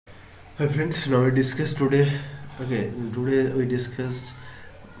Hi friends, now we discuss today. Okay, today we discuss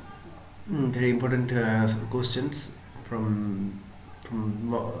very important questions from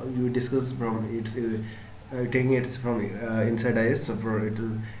we discuss from its taking it from inside eyes. So for it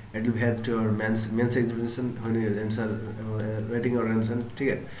will help to our men's examination when you answer writing और answer ठीक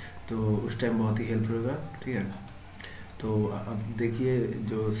है. तो उस time बहुत ही help होगा. ठीक है. तो अब देखिए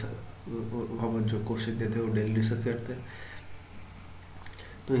हम जो क्वेश्चन देते हैं वो डेली डिस्कस करते हैं.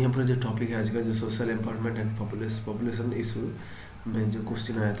 तो यहाँ पर जो टॉपिक है आज का जो social empowerment and population issue में जो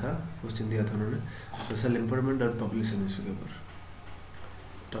क्वेश्चन दिया था उन्होंने सोशल एम्पावरमेंट और पॉपुलेशन इशू के ऊपर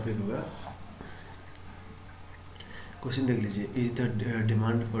टॉपिक होगा. क्वेश्चन देख लीजिए. Is the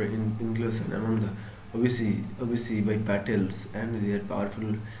demand for inclusion among the OBC bye petals and there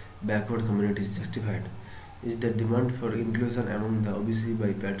powerful backward communities justified. Is the demand for inclusion among the OBC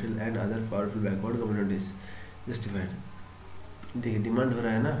bye petal and other powerful backward communities justified. देखिए demand हो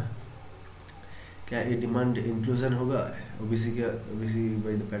रहा है ना. क्या ये demand inclusion होगा OBC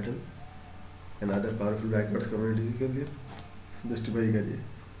by the pattern and other powerful backward community के लिए जस्टिफाई करिए.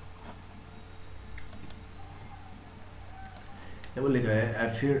 यहाँ पर लिखा है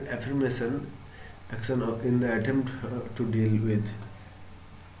affirmation action in the attempt to deal with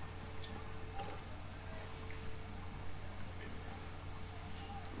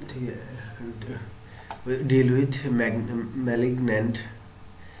ठीक है deal with malignant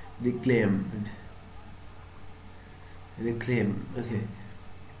reclaim okay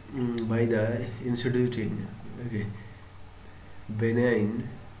by the instituting okay benign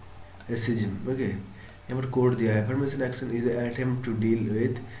racism. okay यहाँ पर कोड दिया है. affirmation action is an attempt to deal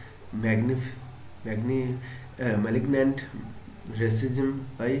with malignant racism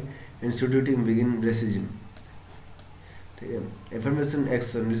by instituting benign racism. Affirmation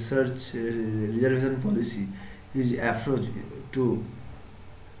action research reservation policy is approach to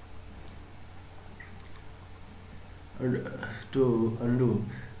undo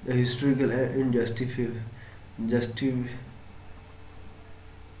the historical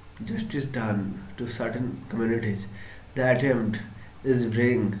justice done to certain communities. The attempt is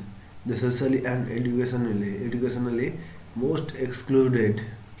bring the socially and educationally most excluded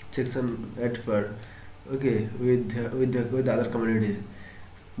section at for okay with other communities.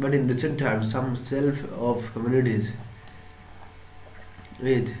 But in recent times some self of communities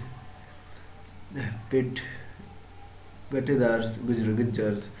with Patidars,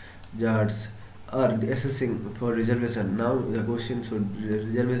 Gujars, Jats are assessing for reservation. Now the question should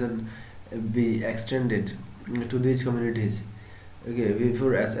reservation be extended to these communities. Okay,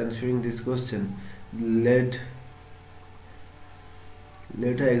 before answering this question, let's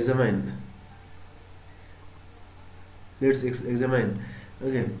examine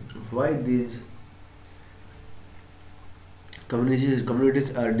okay why these communities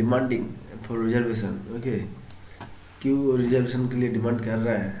are demanding for reservation. okay क्यों reservation के लिए demand कर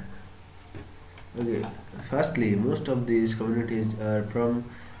रहा है. okay firstly most of these communities are from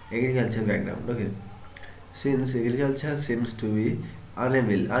agriculture background. okay since agriculture seems to be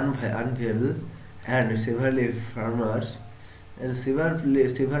unviable and several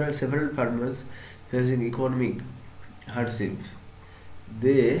farmers facing economic hardship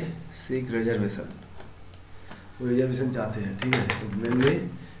they seek reservation. वो reservation चाहते हैं. ठीक है. मेनली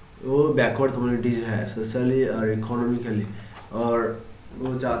वो बैकवर्ड कम्युनिटीज है सोशली और economically और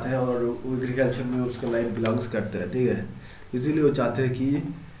वो चाहते हैं और वो एग्रीकल्चर में उसका लाइफ बिलोंग्स करते हैं. ठीक है. इसीलिए वो चाहते हैं कि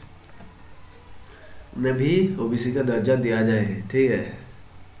उन्हें भी ओबीसी का दर्जा दिया जाए. ठीक है.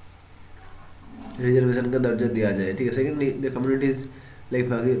 रिजर्वेशन का दर्जा दिया जाए. ठीक है. Second the communities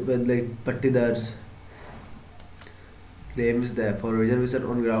like पट्टीदार्स claims that for reservation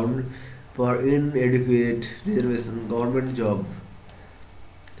on ground for inadequate reservation government job.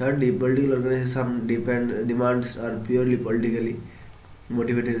 Thirdly, political organization demands are purely politically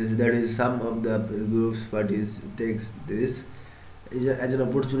motivated. That is, some of the groups parties takes this as an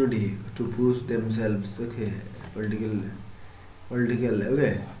opportunity to push themselves. Okay, political.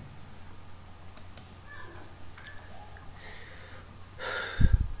 Okay.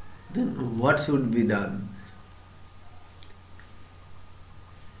 Then what should be done?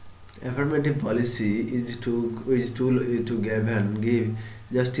 Affirmative policy is to give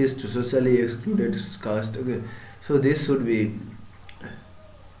justice to socially excluded caste. Okay, so this should be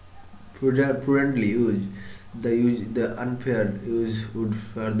prudently used. The unfair use would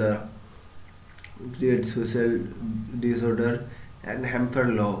further create social disorder and hamper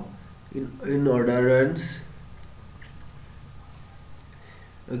law in order.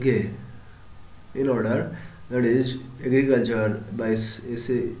 Okay, in order. That is agriculture by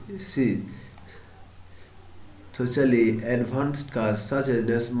socially advanced castes such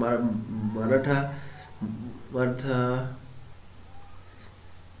as Maratha, Maratha,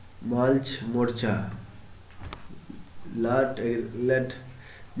 Malch Morcha, Lat,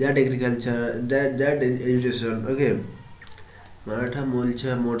 that agriculture, that education. Okay, Maratha Mulch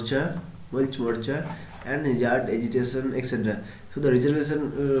Morcha, and Jat education, etc. So the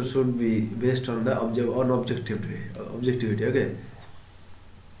reservation should be based on the objectivity. Okay.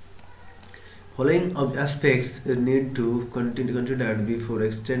 Following aspects need to considered before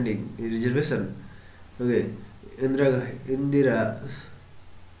extending reservation. Okay, Indira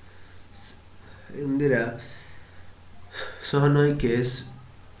Sohanoi case,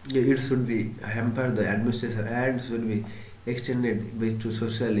 it should be hamper the administration and should be extended to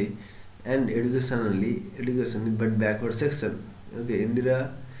socially and educationally but backward section. Okay,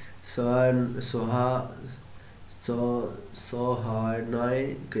 Indira Sohanoi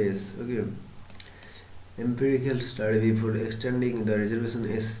case. Okay, empirical study before extending the reservation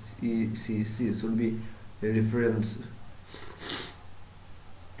SECC should be a reference,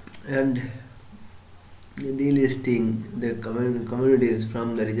 and delisting the communities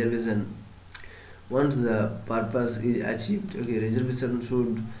from the reservation once the purpose is achieved. Okay, reservation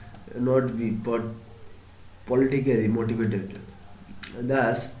should not be politically motivated.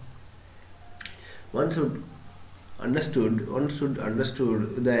 Thus, one should understand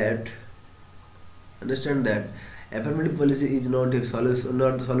that affirmative policy is not the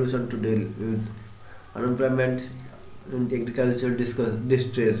solution to deal with unemployment and agricultural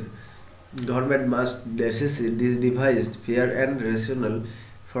distress. Government must devise fair and rational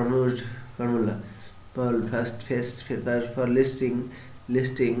formula for listing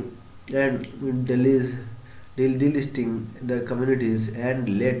and delisting the communities, and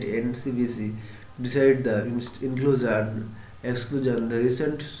let NCBC decide the exclusion. The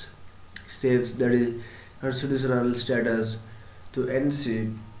recent steps, that is constitutional status to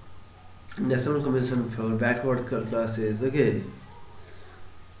NC National Commission for Backward Classes. Okay,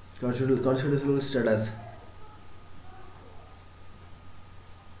 constitutional status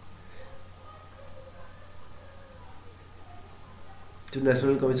to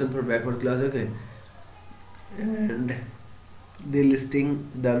National Commission for Backward Class. Okay, and delisting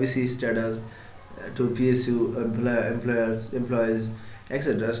the BC status to PSU employees,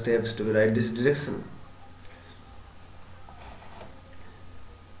 etc. Steps to right this direction.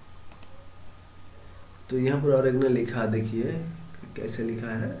 तो यहाँ पर और एक ने लिखा, देखिए कैसे लिखा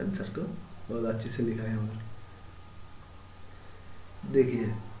है आंसर को, बहुत अच्छे से लिखा है।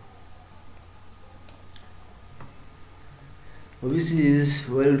 देखिए OBC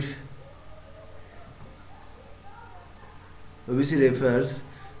refers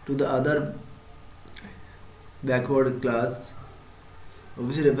to the other backward class.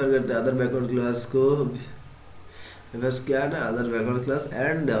 OBC refer करता है अदर बैकवर्ड क्लास को, रेफर्स क्या है ना, other backward class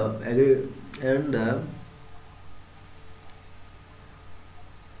and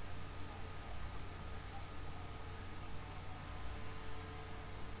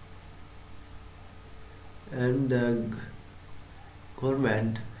the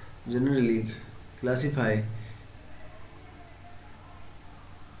government generally classify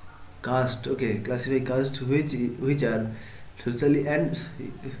caste. Okay, classify caste which are socially and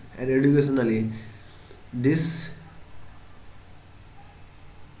educationally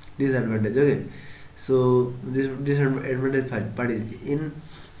disadvantage. Okay, so this disadvantage party in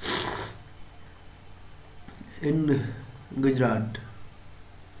Gujarat,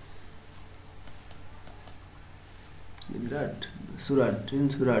 Surat,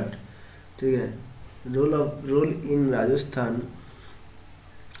 ठीक है, role in Rajasthan,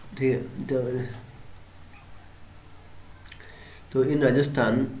 ठीक है, तो इन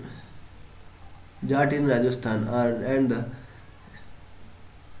राजस्थान, जाट इन Rajasthan are and the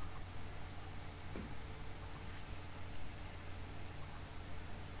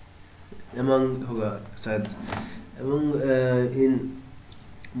among होगा शायद, among इन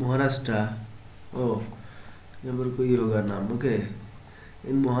महाराष्ट्र, ओ यहाँ पर कोई होगा नाम। Okay,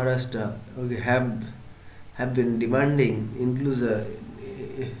 in Maharashtra, okay, have been demanding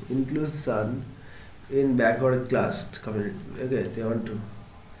inclusion in backward class community. Okay, they want to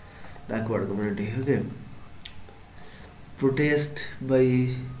backward community. Okay, protest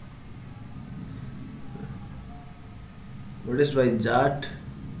by Jat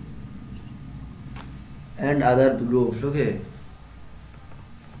and other groups. Okay,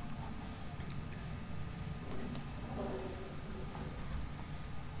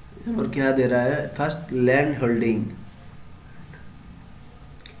 और क्या दे रहा है, first land holding,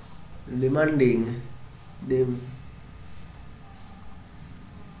 demanding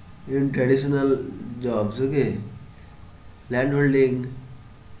in traditional jobs. Okay, landholding,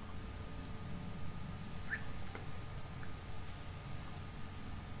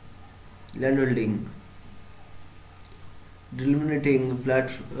 landholding, delimiting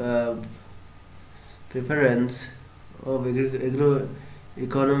preference of agro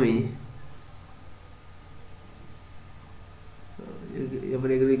economy.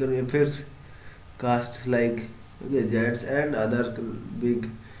 Agro-economy affects castes like, okay, Jats and other big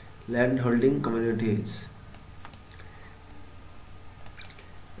landholding communities.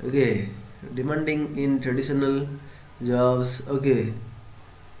 Okay, demanding in traditional jobs. Okay,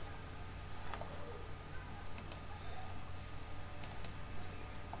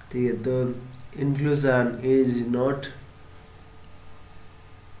 the inclusion is not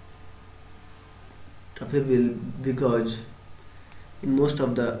tolerable because in most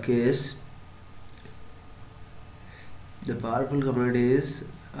of the case the powerful communities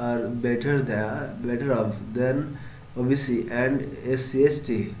are better off than OBC and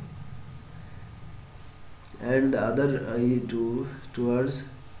SC/ST, and the other towards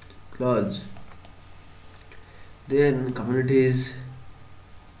clause. Then communities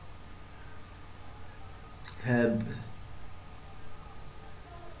have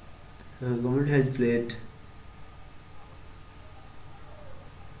community has played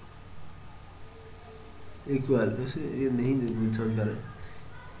equal ये नहीं समझ पा रहे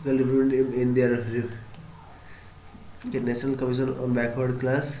equal representation in their National Commission on Backward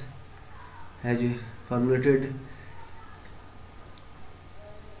Class has formulated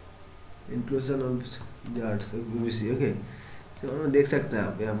inclusion of jats UPSC. Okay, तो देख सकते हैं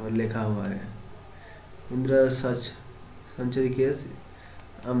आप यहाँ पर लिखा हुआ है इंदिरा सच सेंचुरी केस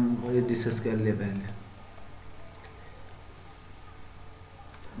हम ये डिस्कस कर लिए पहले.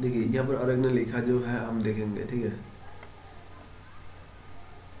 देखिए यहाँ पर ओरिजिनल लिखा जो है हम देखेंगे. ठीक है,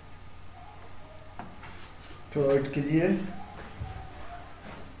 तो ऐड कीजिए.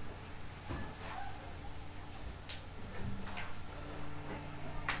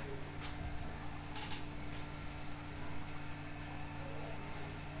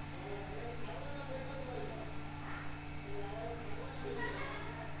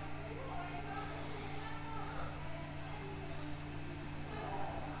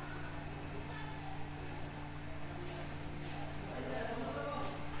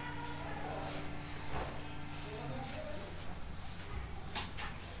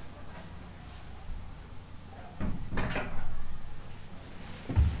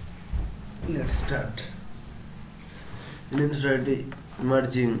 Let's start. Indian society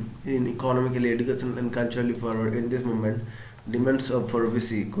emerging in economically, educational and culturally forward in this moment. Demands of for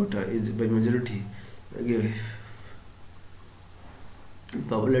OBC quota is by majority. Okay,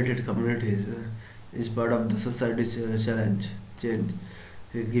 populated communities is part of the society's challenge change.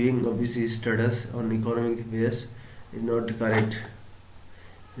 Giving OBC status on economic base is not correct.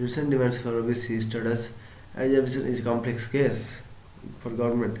 Recent demands for OBC status reservation is a complex case for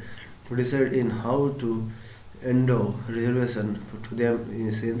government to decide in how to endow reservation to them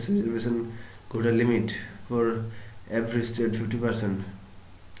since reservation quota limit for every state 50%.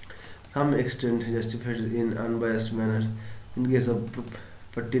 Some extent justified in unbiased manner in case of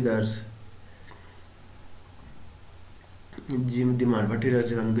Patidars demand.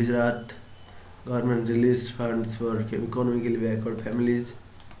 Patidars in Gujarat government released funds for economically backward families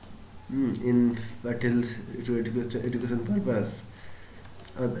in Patils to education purpose.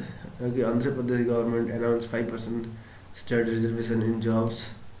 Okay, Andhra Pradesh government announced 5% state reservation in jobs.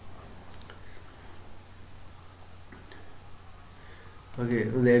 Okay,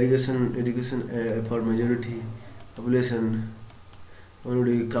 the education for majority population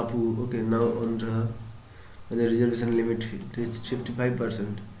already Kapu. Okay, now on the reservation limit reached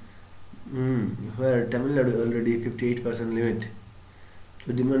 55%. Where Tamil Nadu already 58% limit.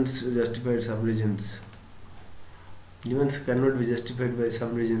 So demands justified some regions. Demands cannot be justified by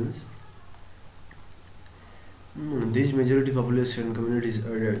some regions. These majority population communities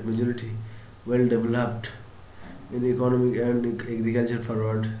are majority well developed in economic and agriculture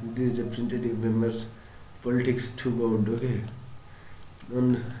forward. These representative members politics to board. Okay,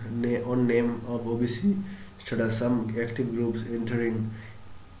 on name of OBC status, some active groups entering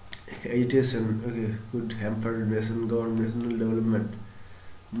agitation. Okay, could hamper national development.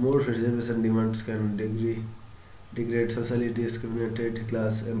 More reservation demands can degrade socially discriminated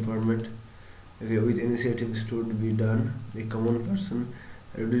class empowerment. Okay, with initiatives to be done, a common person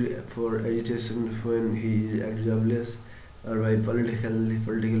ready for agitation when he is jobless or by political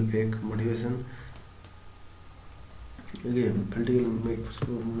fake motivation. Okay,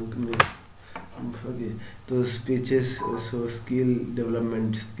 okay, those speeches, so skill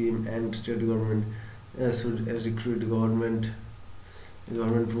development scheme and state government should recruit government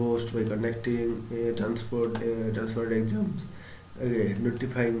post by conducting transport exams, okay,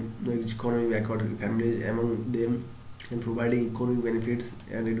 notifying economic backward families among them, and providing economic benefits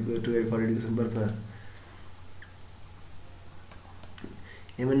and for education purpose.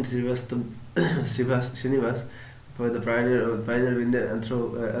 Even Srinivas, for the pioneer in the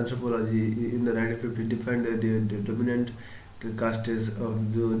anthropology in the 1950s, defined the dominant castes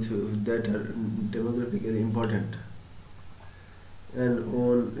of those that are demographically important and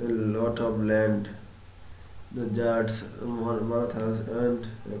own a lot of land. The Jats, Marathas, and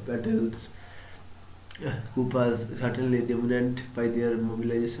Patels, Kupas, certainly dominant by their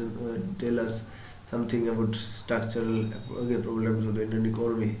mobilization, tell us something about structural problems of the Indian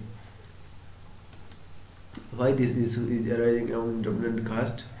economy. Why this issue is arising among dominant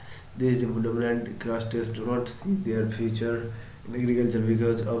caste? These dominant castes do not see their future in agriculture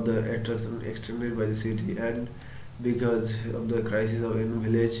because of the attraction extended by the city and because of the crisis of in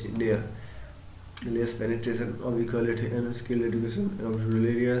village India, less penetration of equality and skilled education of rural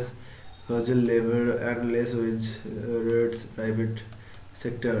areas, casual labor and less wage rates private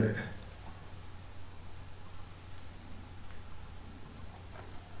sector.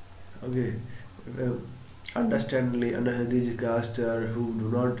 Okay, uh, understandably, under these castes who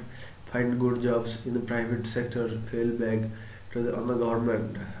do not find good jobs in the private sector fall back to on the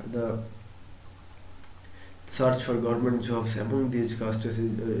government. The search for government jobs among these castes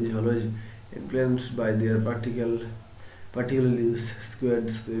is always influenced by their particularly skewed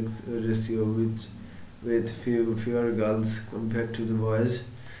sex ratio, which with fewer girls compared to the boys.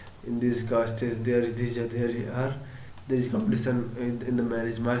 In these castes, there is competition in the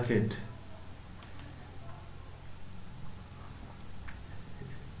marriage market.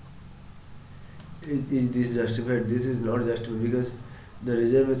 Is this justified? This is not justified because the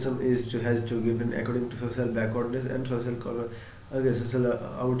reservation has to given according to social backwardness and social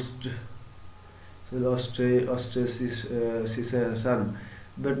ostracism,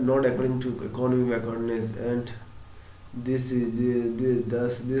 but not according to economic backwardness, and thus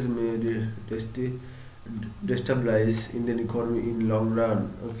this may destabilize Indian economy in long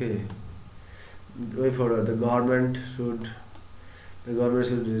run. Okay, therefore the government should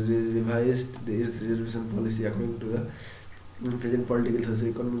revise its reservation policy according to the present political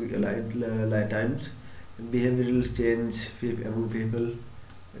socio-economic times. Behavioral change among people,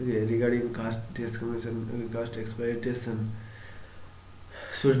 okay, regarding caste discrimination, caste exploitation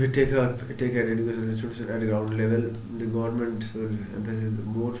should be taken education institution at ground level. The government should emphasize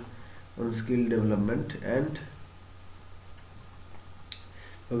more on skill development and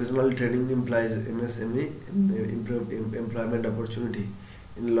vocational training implies MSME improve employment opportunity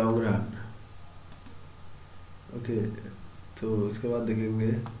in long run. Okay, तो उसके बाद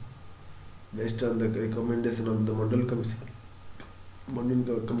देखेंगे based on the recommendation of the Mandal Commission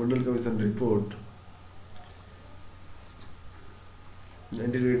report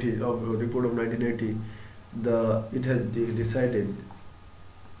 1980 of report of 1980, it has decided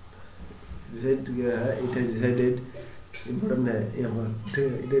important है यहाँ पर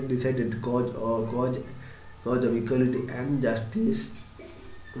it has decided cause of equality and justice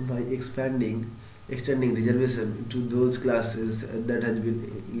by extending reservation to those classes that has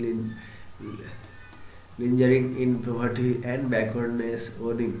been lingering in poverty and backwardness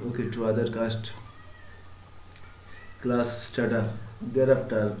owing to other class status.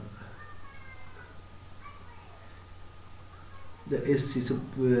 Thereafter, the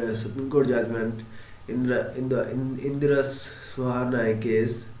Supreme Court judgment in the Indira Suhana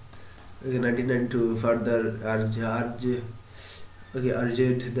case, 1992, further urged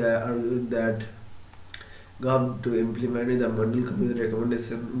that government to implement the Mandal Commission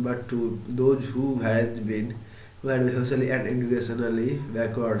recommendation, but to those who had been socially and educationally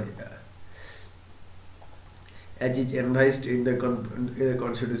backward, as is envisaged in the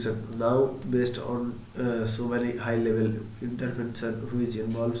constitution. Now, based on so many high-level intervention which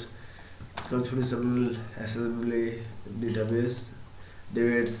involves constitutional assembly debates,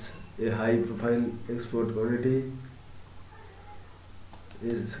 a high-profile expert committee,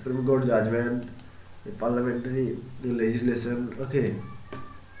 a Supreme Court judgment, a parliamentary legislation. Okay,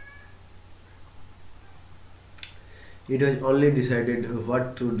 it was only decided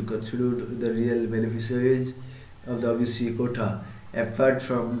what to consider the real beneficiaries of the OBC quota. Apart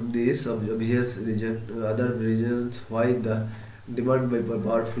from this obvious reason, other reasons why the demand by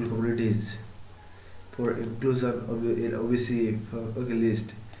powerful communities for inclusion of in OBC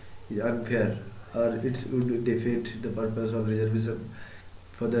list is unfair, or it would defeat the purpose of reservation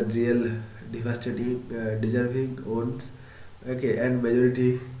for the real deserving ones. Okay, and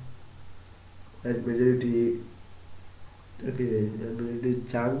majority that majority, okay, majority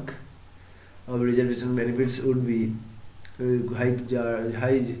chunk of reservation benefits would be hijacked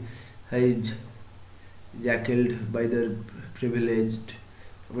by the privileged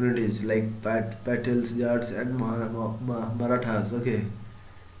communities like Patels, Jats, and Marathas. Okay,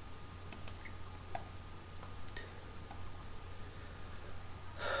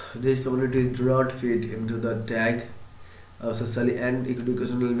 these communities do not fit into the tag of socially and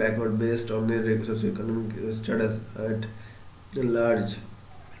educational backward based on their socioeconomic status at large.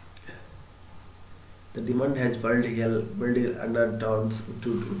 The demand has political undertones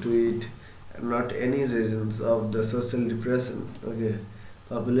to it, and not any reasons of the social repression. Okay,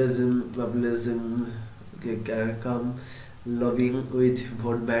 populism, okay, can come lobbying with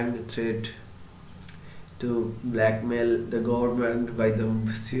vote bank threat to blackmail the government by the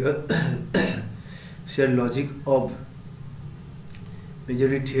sheer logic of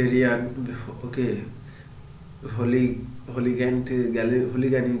majoritarian, okay, hooliganism,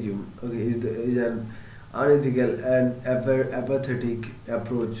 okay, is an unethical and apathetic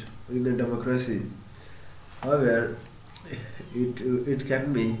approach in a democracy. However, it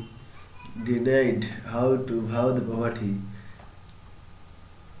can be denied how the poverty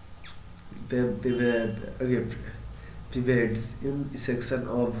okay, prevails in section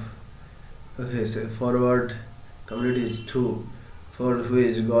of, okay, so forward communities too, for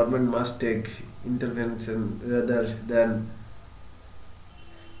which government must take intervention rather than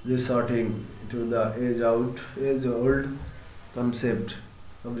resorting to the age old concept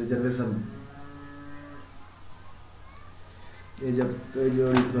of reservation. Age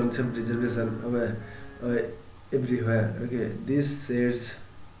old concept reservation everywhere. Okay, this sets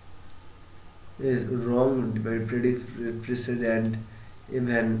is wrong precedent,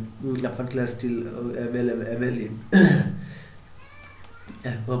 even upper class still available.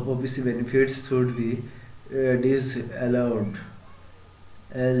 OBC benefits should be disallowed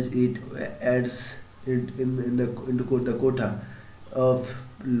as it adds it into the quota of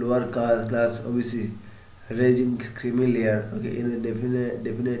lower class OBC, raising creamy layer, okay, in a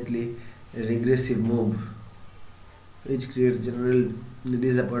definitely regressive move, which creates general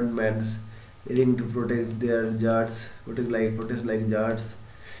disappointments, leading to protest like Jats,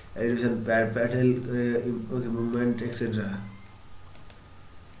 Irrigation Patel, okay, movement, etc.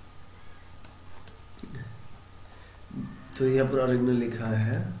 तो यहाँ पर original लिखा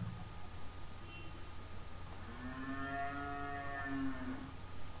है,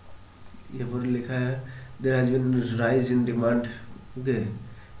 यहाँ पर लिखा है there has been rise in demand, okay,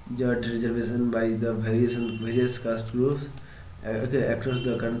 Jat reservation by the various caste groups, okay, across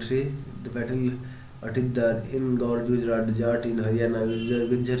the country. The battle Patidar in Gaur Gujarat, Jat in Haryana,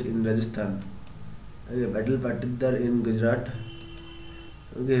 Gujjar in Rajasthan, okay, battle Patidar in Gujarat,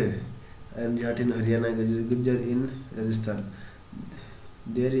 okay, and Jat in Haryana, Gujjar in Rajasthan.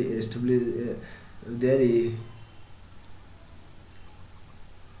 There he established, there he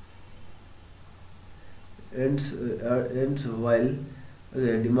ends while,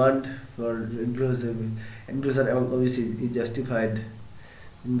 okay, demand for inclusion among OBC is justified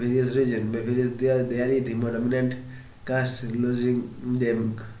in various regions by various there is dominant caste losing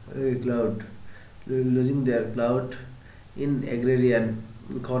their clout in agrarian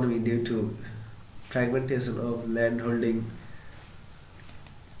economy due to fragmentation of land holding.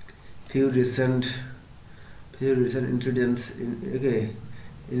 Few recent incidents okay,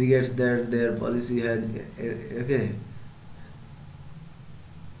 indicates that their policy has, okay,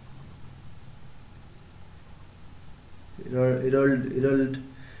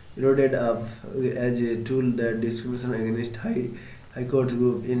 eroded up as a tool that discrimination against high court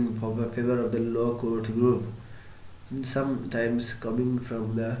group in favor of the low court group, sometimes coming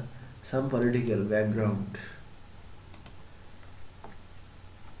from some political background.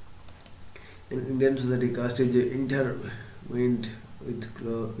 In Indian society, caste is intertwined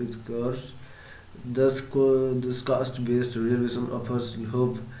with class. Thus caste-based reservation offers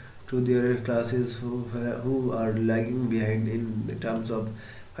hope to their classes who are lagging behind in terms of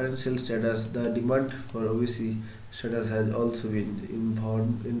financial status. The demand for OBC status has also been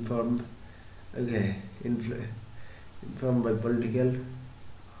informed by political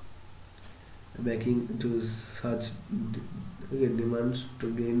backing to such demands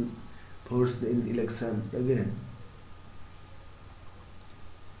to gain votes in election. Again,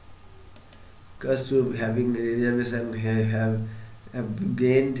 caste group having reservation have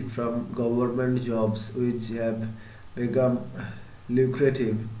gained from government jobs which have become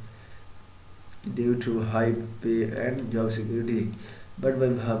lucrative due to high pay and job security. But by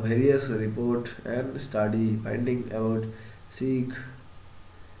various report and study finding about Sikh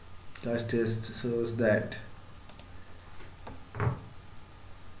Caste test shows that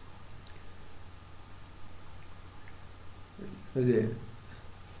okay,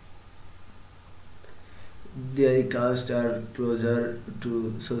 their castes are closer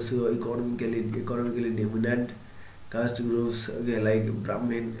to socio-economically dominant caste groups, okay, like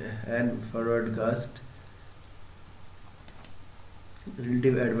Brahmin and forward caste.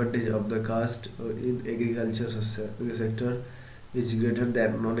 Relative advantage of the caste in agriculture sector is greater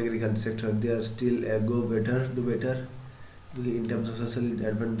than non-agriculture sector. They are still do better okay, in terms of social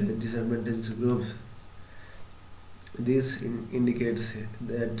advantage disadvantaged groups. This indicates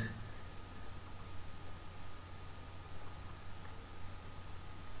that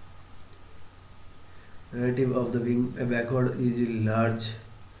narrative of the being a backward is large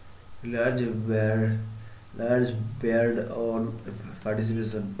bear large beared on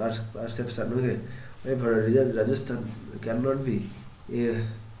perception. Okay, however, Rajasthan cannot be a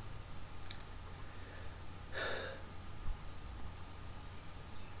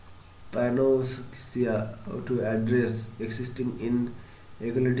panacea to address existing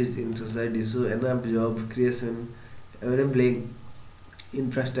inequalities in society. So, enough job creation, enabling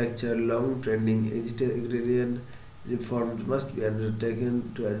infrastructure, long trending agrarian reforms must be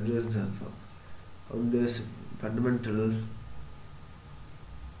undertaken to address the foundational fundamental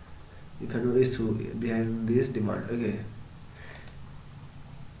issue behind this demand. Okay,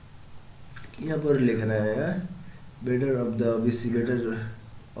 यहाँ पर लिखना है better of the OBC,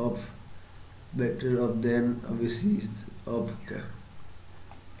 of better of than OBCs of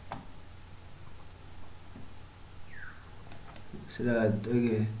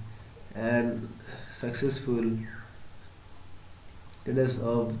okay, and successful status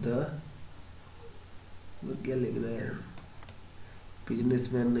of the वो क्या लिख रहा है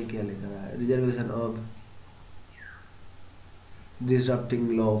businessman ने क्या लिखा है reservation of disrupting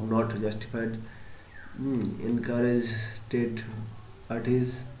law not justified encourage state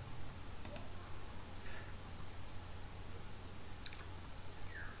parties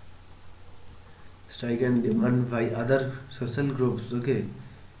strike and demand by other social groups. Okay,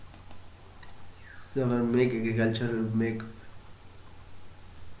 so make agriculture make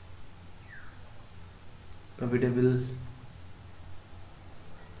profitable,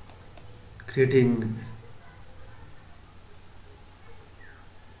 creating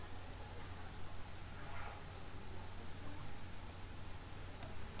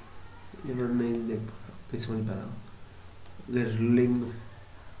ये मैं नहीं समझ पा रहा हूँ रूलिंग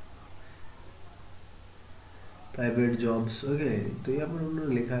प्राइवेट जॉब्स. ओके, तो यहाँ पर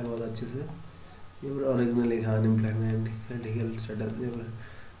उन्होंने लिखा है बहुत अच्छे से. यहाँ पर ओरिजिनल लिखा अनएम्प्लॉयमेंट लीगल स्टेटस यहाँ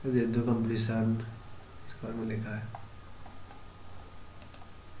पर ओके दो कंपटीशन इसके बारे में लिखा है.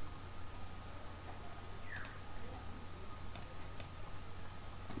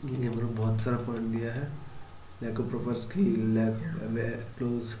 यहाँ पर बहुत सारा पॉइंट दिया है. Lack of proper skill, lack of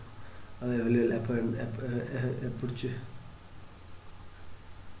close available approach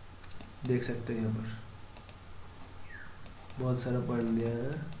देख सकते हैं. यहाँ पर बहुत सारा पॉइंट दिया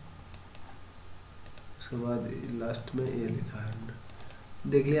है. उसके बाद लास्ट में ये लिखा है.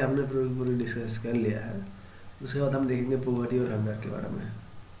 देख लिया हमने पूरी डिस्कस कर लिया है. उसके बाद हम देखेंगे पॉवर्टी और हंगर के बारे में.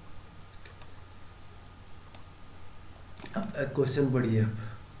 अब क्वेश्चन पढ़िए.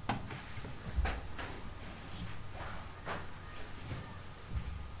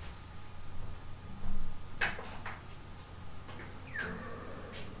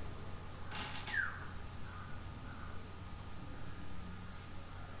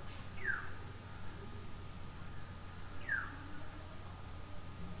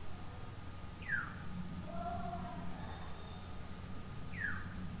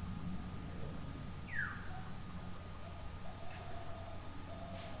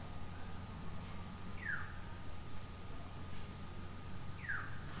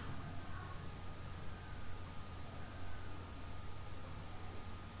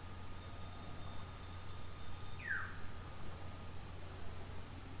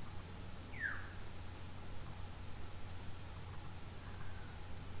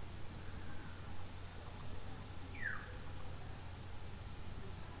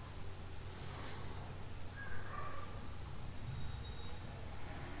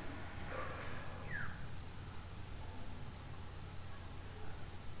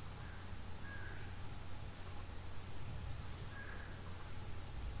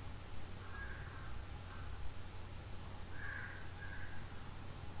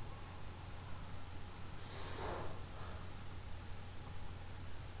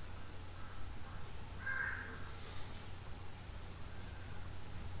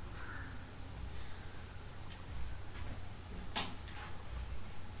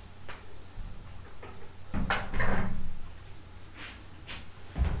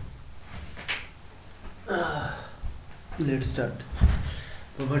 Let's start.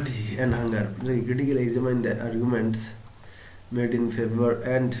 Poverty and hunger. The critical examine the arguments made in favor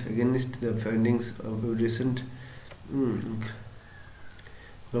and against the findings of a recent mm,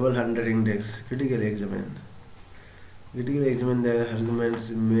 Global Hunger Index. Critically examine the arguments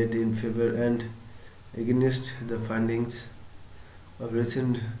made in favor and against the findings of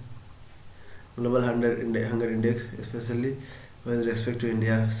recent Global Hunger Index, especially with respect to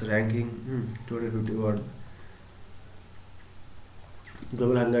India's ranking 251.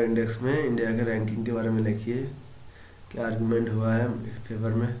 Global hunger index में India के ranking के बारे में लिखिए, क्या argument हुआ है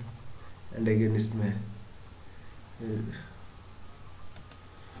favour में एंड अगेंस्ट में.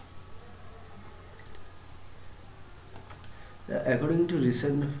 According to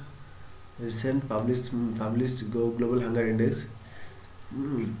recent published global hunger index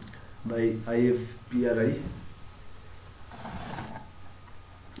by IFPRI,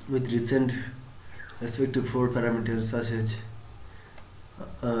 with recent respect to 4 parameters such as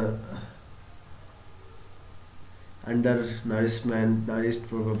undernourishment, nourished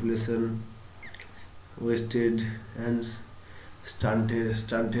for population, wasted and stunted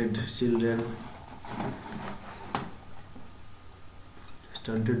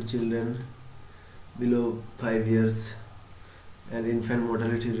children below 5 years, and infant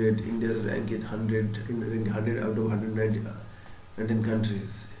mortality rate. India's rank in 100 out of 119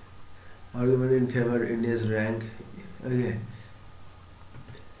 countries. Argument in favor India's rank. Okay.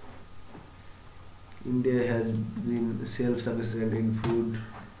 India has been self-sufficient in food.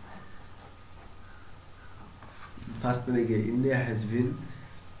 First, India has been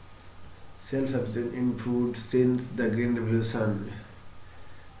self-sufficient in food since the Green Revolution.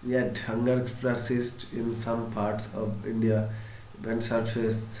 Yet hunger persists in some parts of India when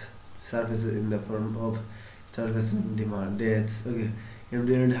surfaces in the form of starvation, demand, deaths. Okay,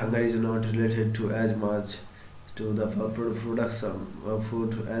 evidently hunger is not related to as much to the production of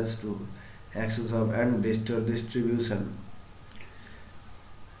food as to access of and distribution.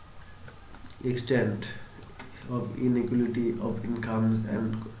 Extent of inequality of incomes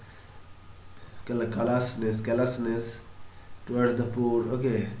and callousness towards the poor.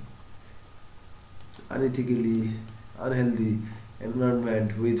 Okay, unethically unhealthy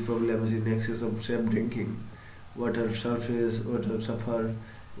environment with problems in excess of safe drinking water, surface water suffer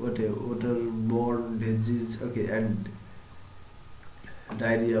waterborne disease. Okay, and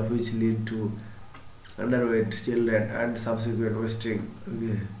diarrhea, which lead to underweight children and subsequent wasting.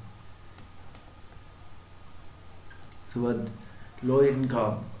 Okay, so but low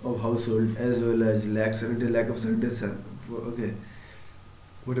income of household as well as lack of sanitation. Okay,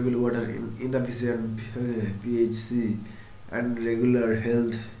 potable water, inefficient PHC and regular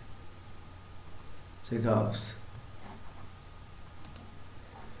health checkups.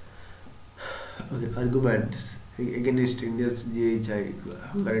 Okay, arguments against India's GHI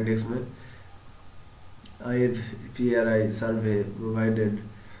hunger index में IFPRI survey provided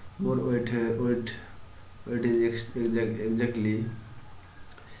more weight is exactly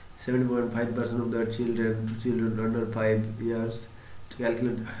 7.5% of the children under 5 years to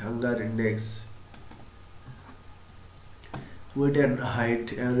calculate hunger index. Weight and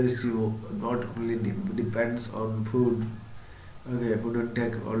height ratio not only depends on food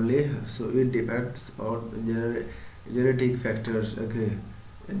intake only, so it depends on genetic factors, okay,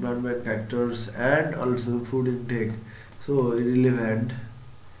 environment factors and also food intake. So irrelevant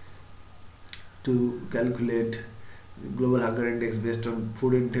to calculate global hunger index based on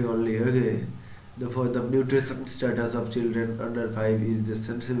food intake only. Okay, for the nutrition status of children under 5 is the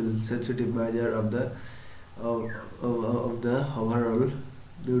sensitive measure of the overall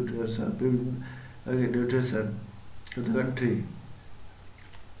nutrition of the country.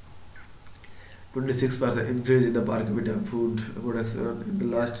 26% increase in the per capita food production in the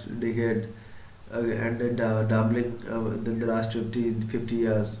last decade, and then doubling in the last 50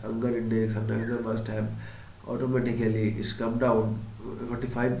 years. Hunger index and hunger must have automatically come down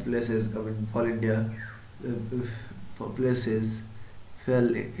 45 places. For India, 4 places fell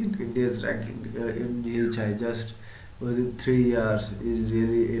in India's ranking in GHI just within 3 years is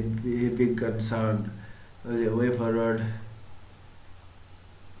really a big concern. Way forward,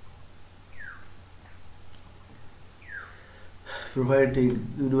 providing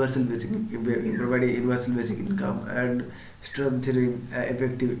universal basic income and strengthening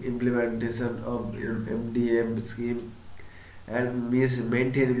effective implementation of MDM scheme and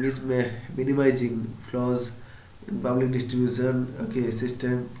minimizing flaws in public distribution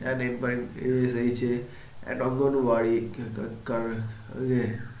system and empowering ASHA and Anganwadi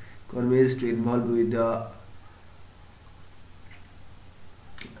conveys to involve with the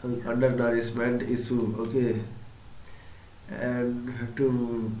undernourishment issue. And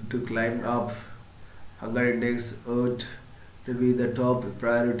to climb up hunger index ought to be the top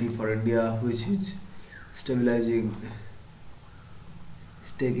priority for India, which is stabilizing,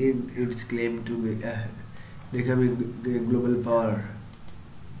 staking its claim to becoming a global power.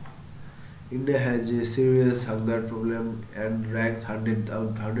 India has a serious hunger problem and ranks 100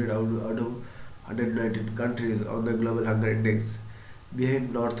 out of 119 countries on the global hunger index,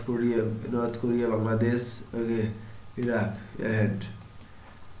 behind North Korea, Bangladesh, okay, Iraq, ahead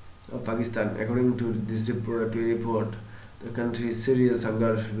of Pakistan. According to this report, the country's serious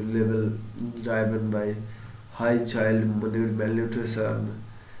hunger level driven by high child malnutrition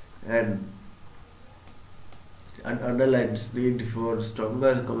and underlines need for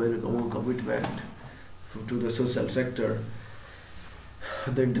stronger commitment to the social sector.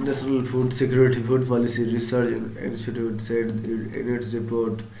 The International Food Policy Research Institute said in its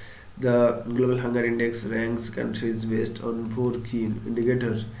report the Global Hunger Index ranks countries based on four key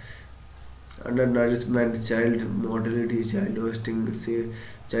indicators: undernourishment, child mortality, child wasting,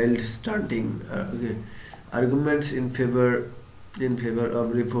 child stunting. Okay. Arguments in favor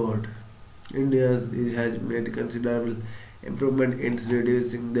of report. Has made considerable improvement in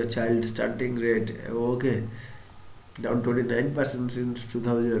reducing the child stunting rate. Okay, down 29% since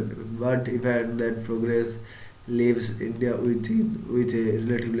 2000. But even that progress leaves India with a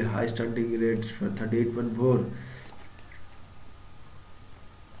relatively high stunting rate for 38.4.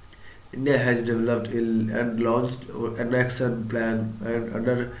 India has developed and launched an action plan and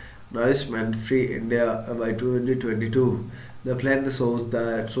under Nourishment Free India by 2022. The plan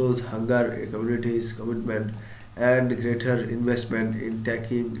shows hunger communities commitment and greater investment in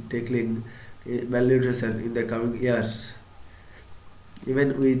tackling malnutrition in the coming years.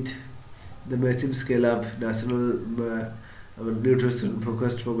 Even with the massive scale of national nutrition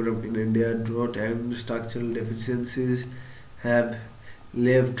focused program in India, drought and structural deficiencies have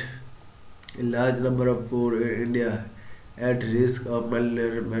left a large number of poor in India at risk of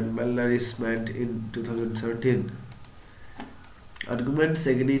malnourishment in 2013. Arguments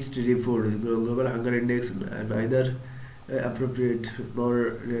against the report: the Global Hunger Index neither appropriate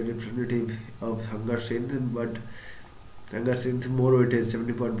nor representative of hunger strength, but hunger strength more weightage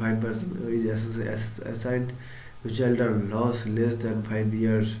 70.5% is assigned to children lost less than 5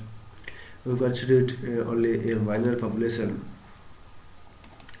 years, who constitute only a minor population.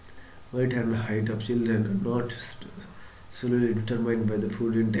 Weight and height of children are not solely determined by the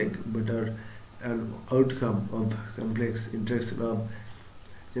food intake, but are an outcome of complex interaction of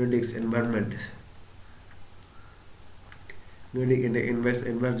genetics, genetics, environment,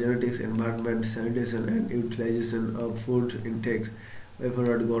 sanitation, and utilization of food intake.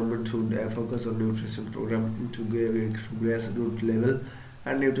 Therefore, government should focus on nutrition program to grassroots level,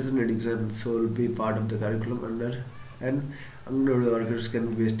 and nutrition education should be part of the curriculum and under workers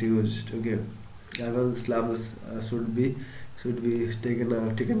can be best used. Okay, urban slums should be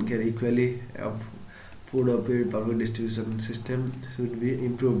taken care equally. Of food appeal public distribution system should be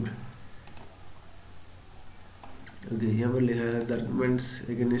improved. Okay, here we have the arguments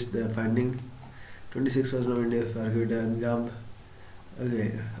against the finding. 26% of India per capita income.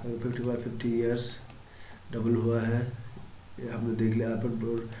 Okay, 50 years double हुआ है, ये हमने देख लिया.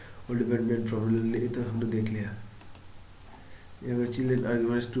 Urban dependent problem तो हमने देख लिया. Children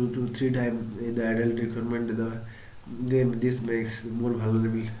arguments 2 to 3 times the adult requirement. This makes more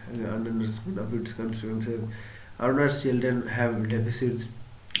vulnerable undernourishment of its consequences. Undernourished children have deficits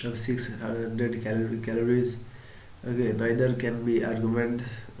of 600 calories. Okay, neither can be argument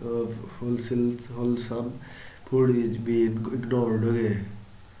of wholesome food is being ignored. Okay,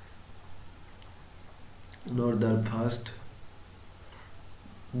 nor the first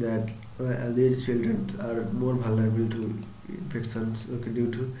that these children are more vulnerable to infections, okay, due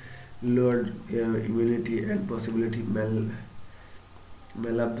to lowered immunity and possibility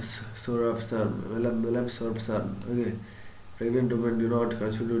malabsorption. Okay, pregnant women do not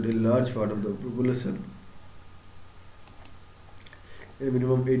constitute a large part of the population. A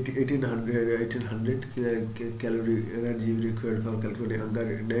minimum 1800 calorie energy required for calculating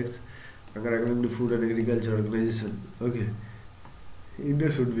hunger index, according to Food and Agriculture Organization. Okay,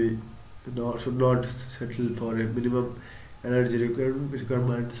 India should not settle for a minimum energy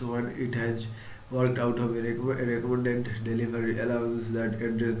requirements when it has worked out of a recommended delivery allowance that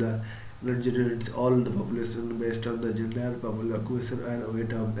address the energy needs all the population based on the gender, population and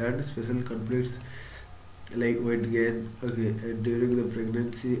weight of and special conflicts like weight gain, okay, and during the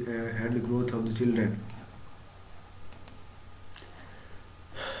pregnancy and growth of the children.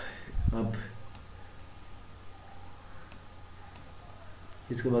 अब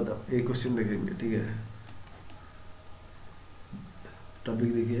इसके बाद आप एक question देखेंगे, ठीक है.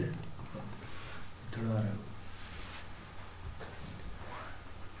 Topic देखिए थोड़ा आ रहा है।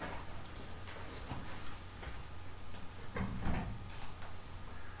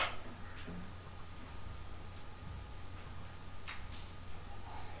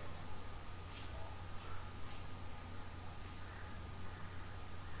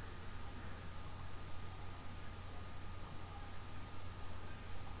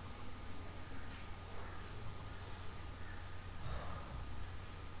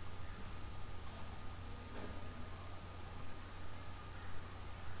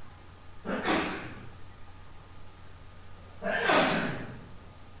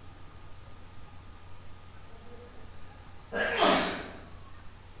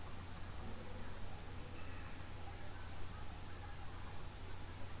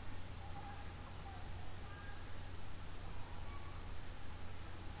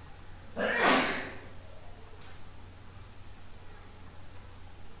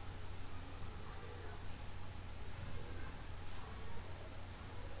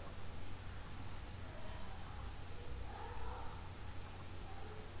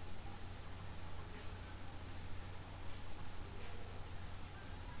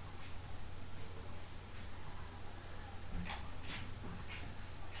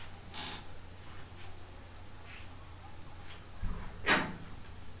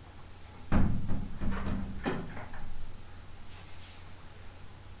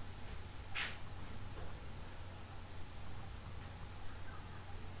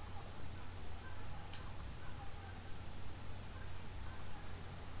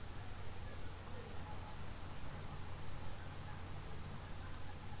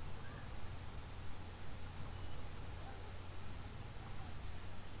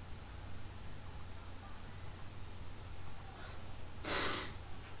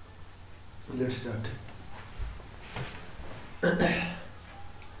 Let's start.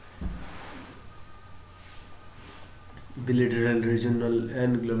 Bilateral, regional,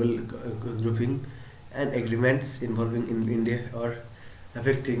 and global grouping and agreements involving in India or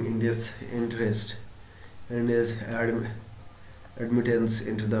affecting India's interest and India's admittance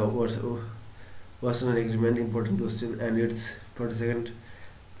into the Washington Agreement. Important question, and its 42nd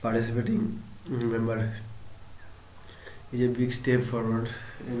participating member is a big step forward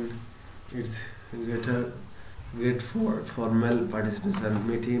in its great for formal participation.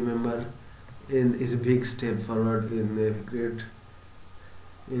 Meeting member is a big step forward in the great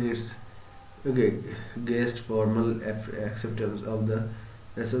in its guest formal acceptance of the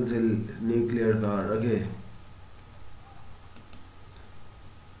essential nuclear power.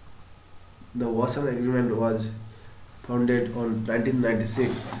 The Wasson Agreement was founded on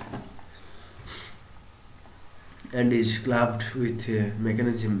 1996 and is clubbed with a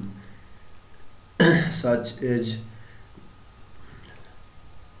mechanism such as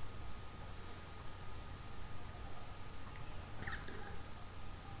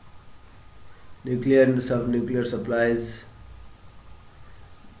nuclear and subnuclear supplies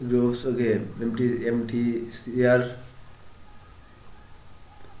groups, MTCR,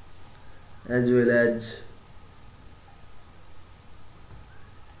 as well as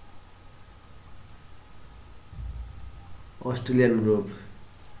Australian group.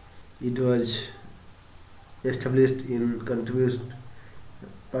 It was established in contribute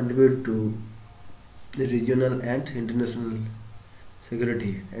to the regional and international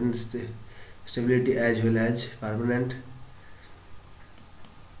security and stability, as well as permanent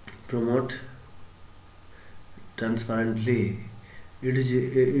promote transparently.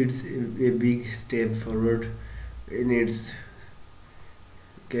 It's a big step forward in its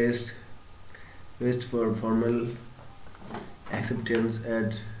case quest for formal acceptance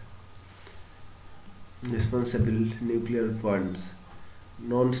and responsible nuclear funds,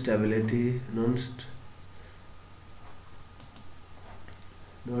 non-stagnity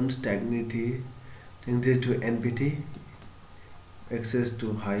to NPT, access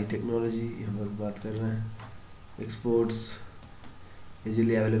to high technology, यहाँ पर बात कर रहे हैं, exports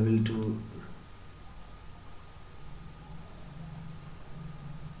easily available to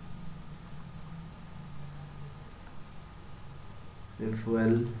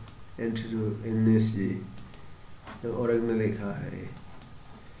fuel entry to NSG. और एक ने लिखा है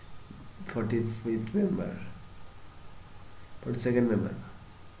 45th member, 42nd member.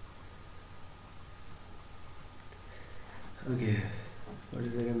 Okay,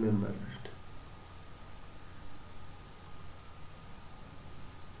 42nd member.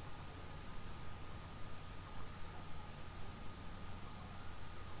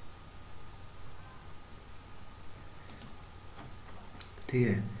 ठीक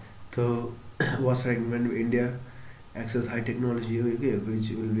है, तो Wasser Agreement with India access high technology, okay, which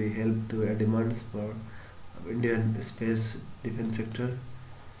will be help to demands for Indian space defense sector,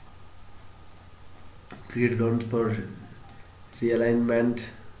 create grounds for realignment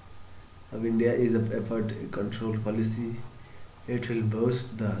of India is a effort control policy. It will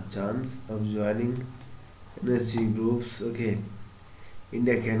boost the chance of joining energy groups. Okay,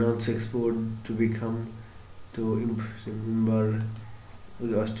 India can also export to become to member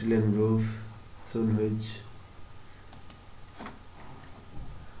the Australian group soon, which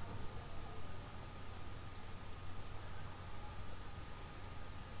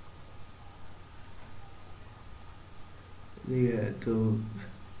to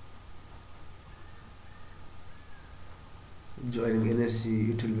joining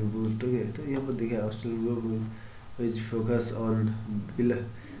energy it will be boost. Okay, तो यहाँ पर देखिए Australian group which focus on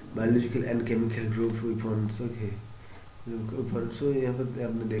biological and chemical group weapons. Okay, weapons. So यहाँ पर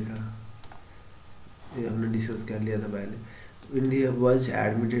आपने देखा, ये हमने डिस्कस कर लिया था पहले. India was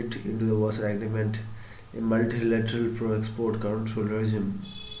admitted into the Wasser Agreement, a multilateral pro-export control regime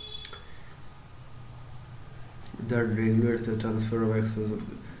that regulates the transfer of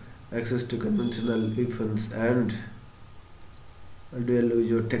access to conventional weapons and dual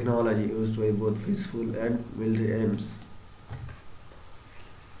use technology used by both peaceful and military aims.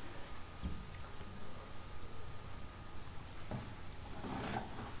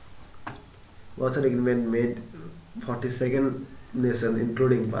 Wasser Agreement made 42nd nation,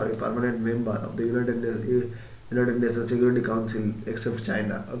 including permanent member of the United Nations Security Council, except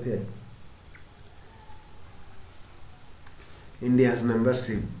China. Okay. India's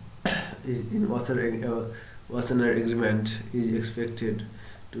membership in Wassenaar Agreement is expected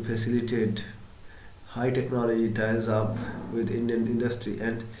to facilitate high technology ties up with Indian industry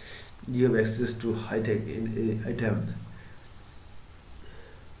and give access to high-tech items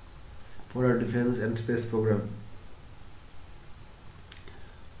for our defense and space program.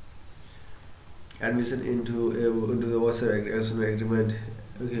 Admission into the Wassenaar Agreement,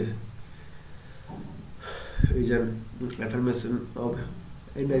 okay, is an affirmation of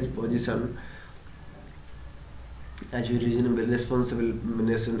India's position as a reasonable, responsible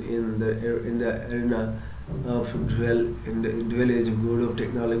nation in the arena of dual age good of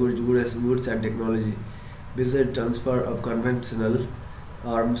technology, goods and technology. Besides transfer of conventional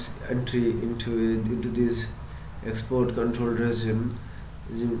arms, entry into this export control regime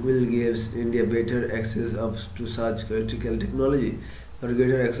will give India better access to such critical technology, or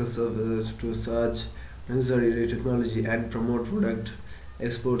greater access to such necessary technology and promote product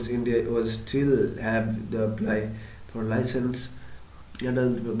exports. India will still have the apply for license,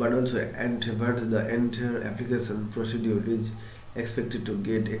 but also the entire application procedure is expected to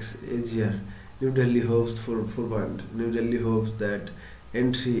get easier. New Delhi hopes New Delhi hopes that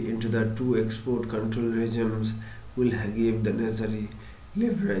entry into the two export control regimes will give the necessary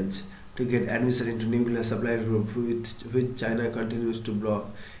leverage to get admission into nuclear supply group, which China continues to block.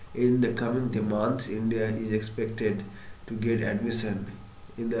 In the coming months, India is expected to get admission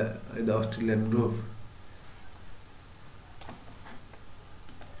in the Australian group.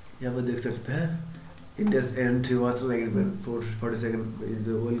 यहाँ पर देख सकते हैं India's entry Wasser Agreement 42nd is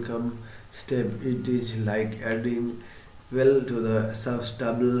the welcome step. It is like adding well to the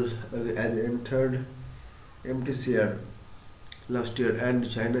sub-stable and entered MTCR last year, and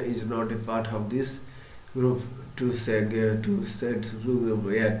China is not a part of this group to set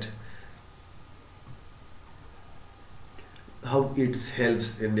group yet. How it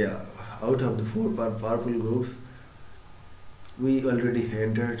helps India out of the four powerful groups we already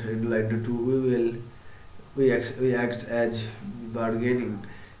entered into two. We act as bargaining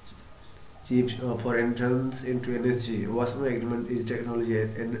chips for entrance into energy. Wasser Agreement is technology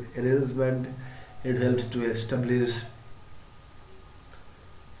and enhancement. It helps to establish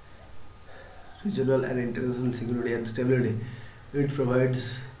regional and international security and stability. It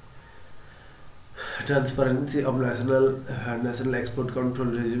provides transparency of national export control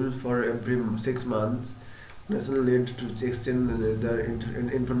regime for every 6 months. National need to exchange the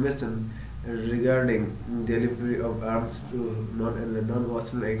information regarding delivery of arms to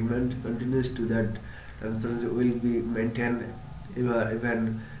non-Wasser Agreement continues to that transparency will be maintained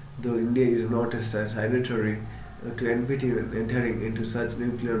even though India is not a signatory to NPT. Entering into such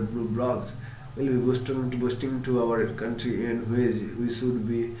nuclear blocks will be boosting to our country, in which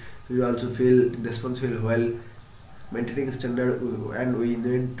we also feel responsible while maintaining standard, and we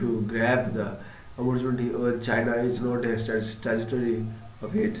need to grab the opportunity. China is not a statutory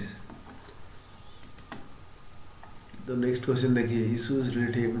of it. The next question देखिए, issues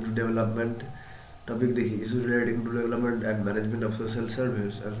relating to development. Topic देखिए, issues relating to development and management of social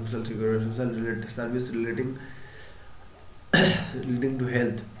service and social security, social service relating leading to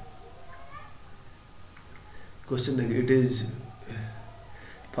health. Question: it is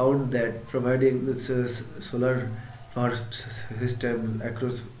found that providing the solar power system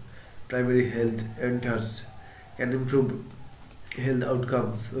across primary health centers can improve health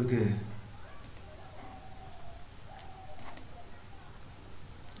outcomes. Okay.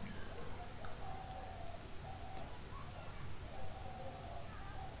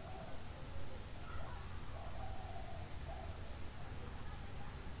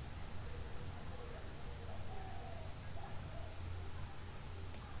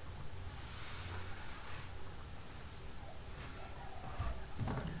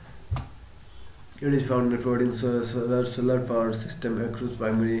 It is found that providing solar power system across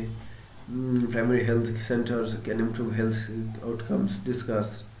primary health centers can improve health outcomes.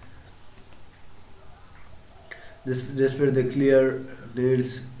 Discuss. Despite the clear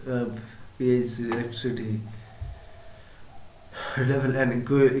needs of pH electricity level and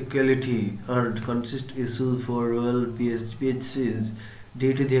equality are consist issues for rural PHCs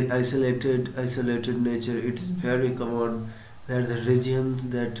due to their isolated nature. It is very common that the regions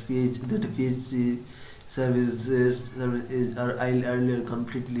that PHC services are earlier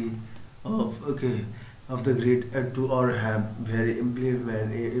completely off the grid to or have very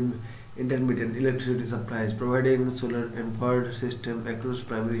intermittent electricity supplies. Providing solar empowered system across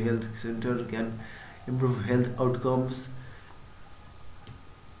primary health center can improve health outcomes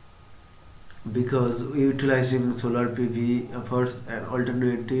because utilizing solar PV offers an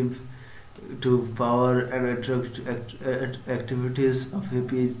alternative to power and activities of a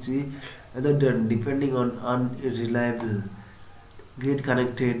PHC other than depending on unreliable grid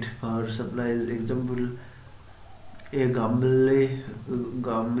connected power supplies. Example: a Gambale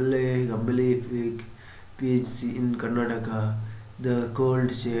PHC in Karnataka, the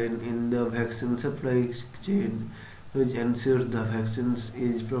cold chain in the vaccine supply chain, which ensures the vaccines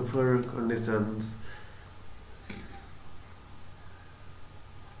is proper conditions.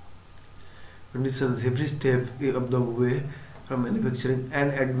 Every step of the way, from manufacturing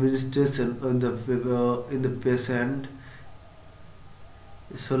and administration in the patient.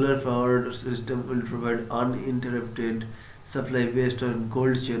 Solar powered system will provide uninterrupted supply based on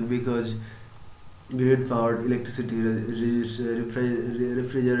cold chain because grid powered electricity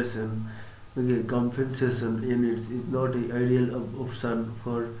refrigeration compensation units is not an ideal option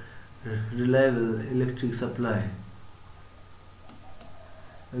for reliable electric supply.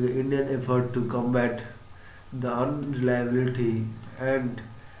 The Indian effort to combat the unreliability and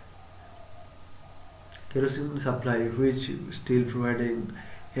kerosene supply, which still providing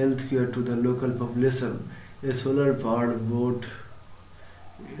health care to the local population. A solar powered boat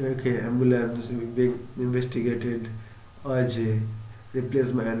ambulance being investigated as a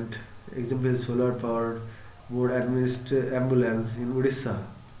replacement. Example: solar powered boat ambulance in Odisha.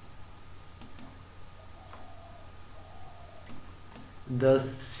 The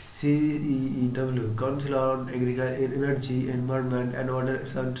CEW, Council on Energy, Environment and Water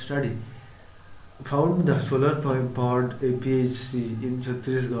Study, found the solar powered PHC in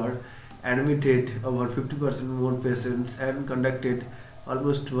Chhattisgarh admitted over 50% more patients and conducted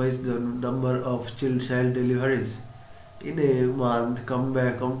almost twice the number of child deliveries in a month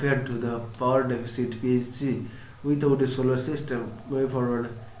compared to the power deficit PHC without a solar system. Going forward,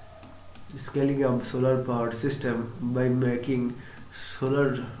 scaling up solar powered system by making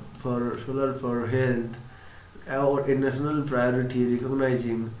solar for health a national priority,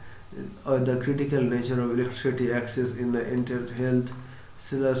 recognizing the critical nature of electricity access in the entire health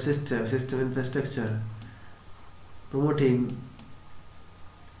solar system infrastructure. Promoting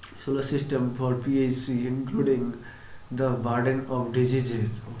solar system for PHC, including the burden of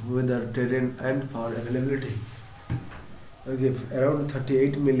diseases, weather, terrain, and power availability. Okay, around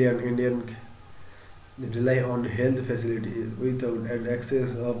 38 million Indian rely on health facilities without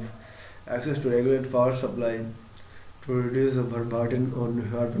access to regular power supply to reduce the burden on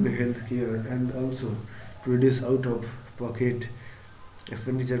urban health care and also to reduce out-of-pocket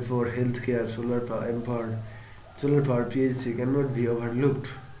expenditure for health care. Solar power PHC cannot be overlooked.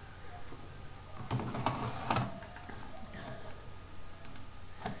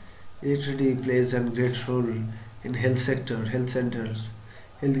 Electricity plays a great role in health centers,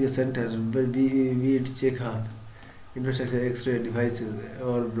 healthcare centers, be it checkup, infrastructure, X-ray devices,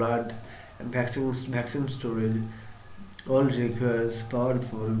 or blood and vaccine storage. All requires power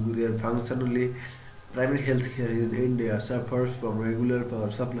for their functionally. Primary healthcare in India suffers from regular power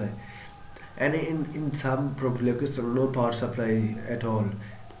supply, and in some locations no power supply at all.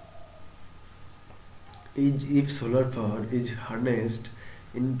 If solar power is harnessed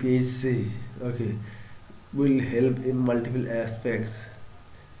in PHC, okay, will help in multiple aspects.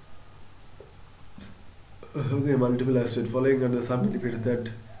 Okay, multiple aspects. Following are the some benefits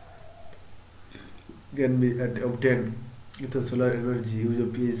that can be obtained with the solar energy use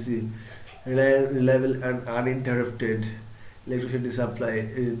of PHC. Reliable and uninterrupted electricity supply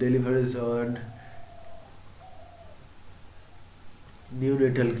delivers on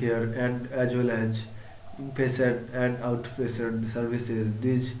neonatal care and as well as inpatient and outpatient services.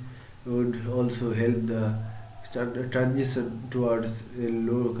 These would also help the transition towards a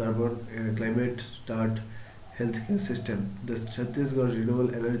low carbon climate start healthcare system. The Chhattisgarh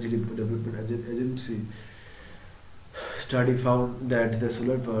Renewable Energy Development Agency study found that the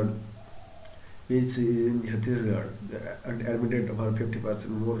solar power which in Chhattisgarh admitted about 50%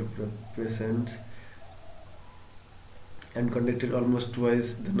 more patients and conducted almost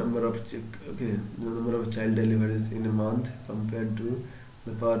twice the number of child deliveries in a month compared to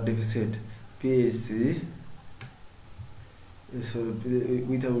the power deficit. PHC is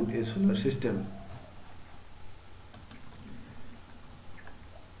without a solar system.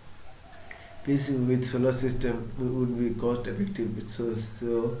 PHC with solar system would be cost effective, so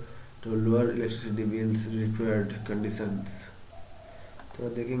to lower electricity bills required conditions. तो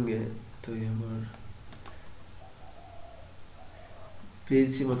देखेंगे तो यहाँ पर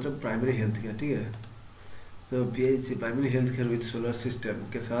PHC मतलब primary health care, ठीक है. तो PHC primary health care with solar system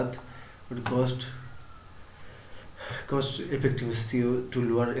के साथ cost effective to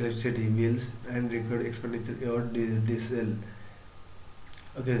lower electricity bills and required expenditure or diesel.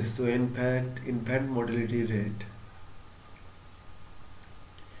 Okay, so infant mortality rate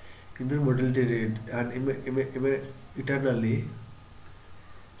and eternally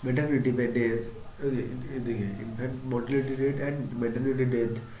maternity by death. Infant mortality rate and maternity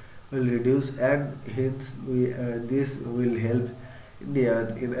death will reduce, and hence this will help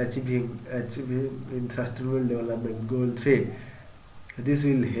India in achieving in sustainable development goal 3. This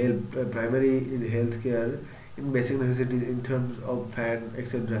will help primary in healthcare in basic necessities in terms of fan,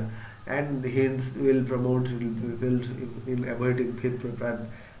 etc., and hence will promote in avoiding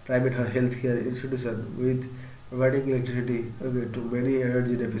private healthcare institution with providing electricity to many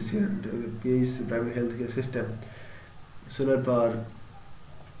energy deficient PHC primary healthcare system. Solar power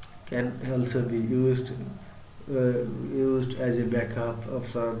can also be used as a backup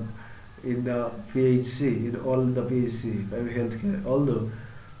option in the PHC, in all the PHC primary healthcare. Although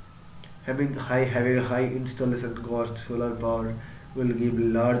having a high installation cost, solar power will give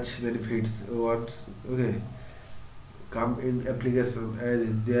large benefits once come in application, as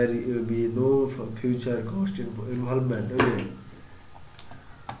there will be no future cost involvement.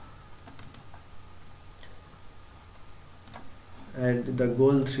 And the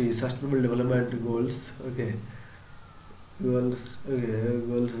goal 3, sustainable development goals. Goals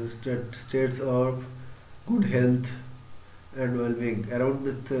states of good health and well-being.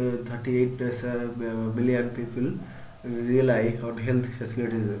 Around 38 million people rely on health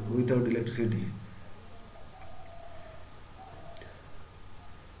facilities without electricity,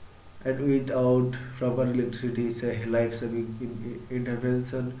 and without proper electricity, life-saving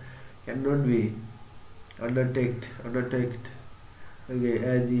intervention cannot be undertaken.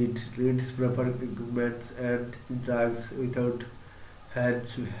 As it needs proper equipment and drugs without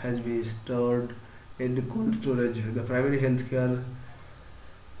has been stored in cold storage. The primary healthcare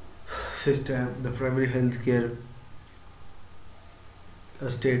system, the primary healthcare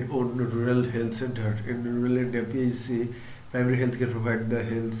state-owned rural health center in rural India. PHC primary healthcare provides the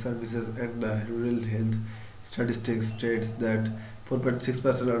health services, and the rural health statistics states that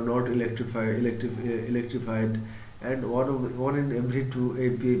 4.6% are not electrified, and one in every two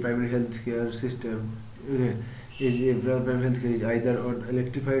primary healthcare system primary healthcare is either on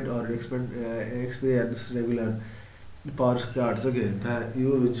electrified or experience regular power cuts. The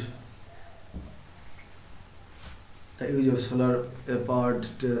use of solar powered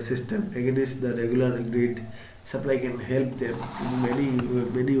system against the regular grid supply can help them in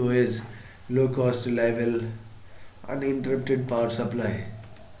many ways. Low cost, reliable, uninterrupted power supply,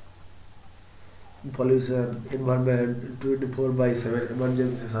 pollution, environment, 24/7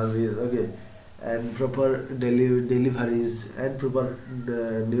 emergency service, and proper deliveries and proper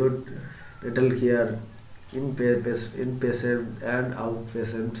neonatal care, inpatient and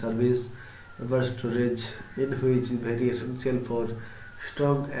outpatient service, ever storage, in which is very essential for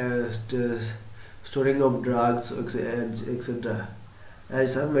strong storing of drugs, etc.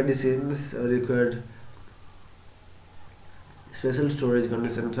 As some medicines required special storage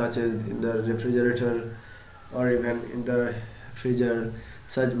conditions, such as in the refrigerator or even in the freezer.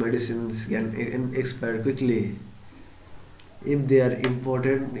 Such medicines can expire quickly. If they are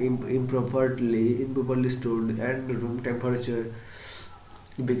improperly stored and room temperature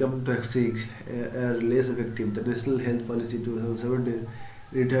become toxic or less effective, the National Health Policy 2017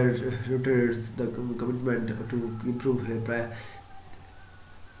 reiterates the commitment to improve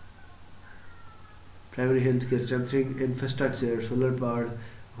primary healthcare, strengthening infrastructure, solar power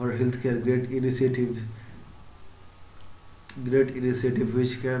for healthcare. Great initiative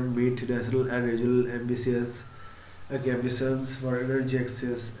which can meet national and regional ambitions for energy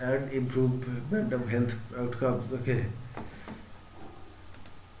access and improvement of health outcomes. Okay,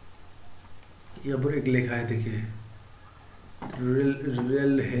 यहाँ पर एक लिखा है, देखिए,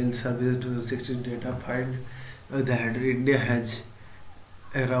 rural health services 2016 data find that India has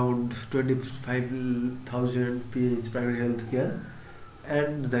around 25,000 PH primary health care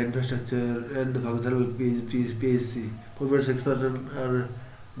and the infrastructure and the functional PHC. 4.6% are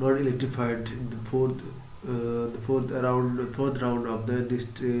not electrified in the fourth round of the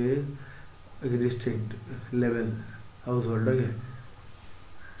district level household. Okay.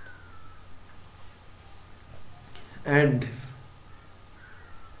 And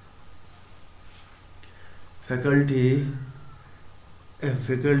faculty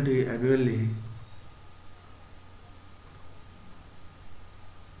annually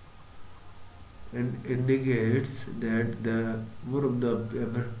and indicates that the one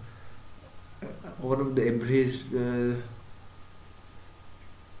of the average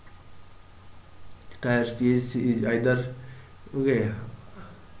tires PhD is either, okay,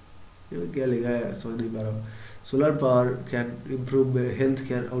 ये क्या लिखा है समझ नहीं पा रहा हूँ. Solar power can improve health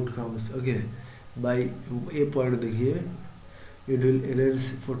care outcomes. Okay, by a point देखिए, it will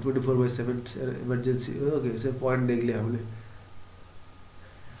enhance for 24/7 emergency. Okay, so point देख लिया हमने.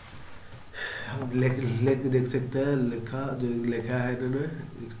 लेख देख सकते हैं, जो लिखा है इन्होंने,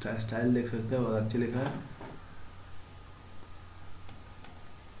 स्टाइल देख सकते हैं, बहुत अच्छा लिखा है.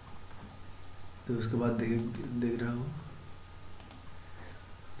 तो उसके बाद देख रहा हूँ,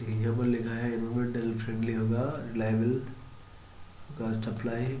 देखिए यहाँ पर लिखा है एनवायरमेंटल फ्रेंडली होगा, रिलायबल होगा,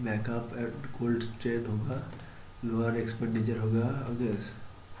 supply backup and cold storage होगा, लोअर एक्सपेंडिचर होगा. ओके,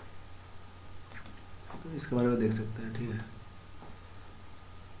 तो इसके बारे में देख सकते हैं. ठीक है,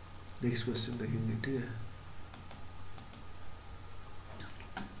 नेक्स्ट क्वेश्चन देखेंगे. ठीक है,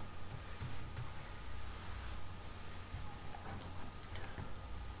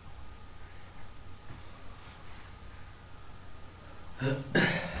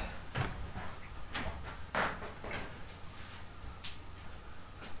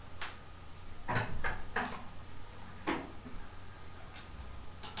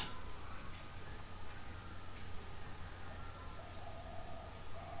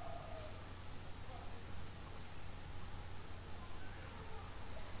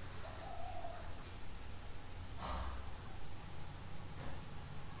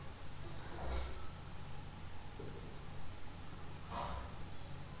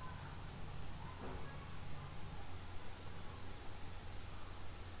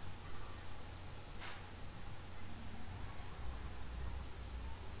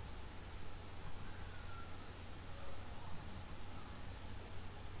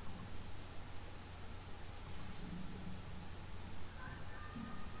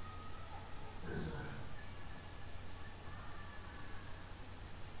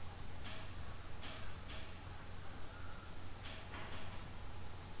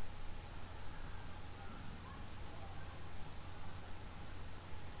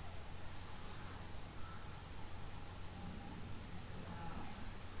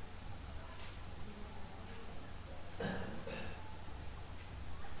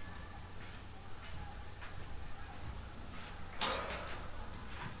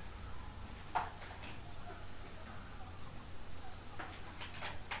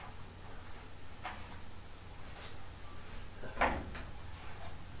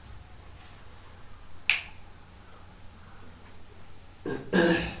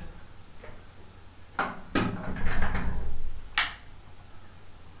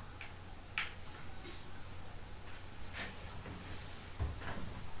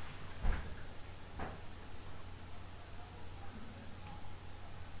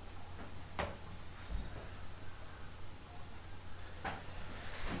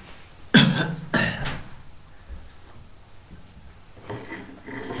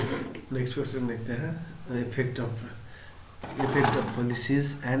 नेक्स्ट क्वेश्चन देखते हैं. Effect of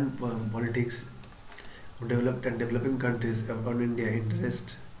policies and politics of developed and developing countries on India's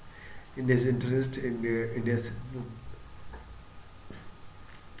interest in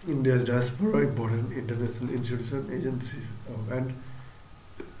India's diaspora, important international institutions, agencies, and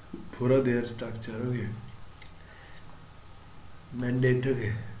for their structure. Okay. mandate.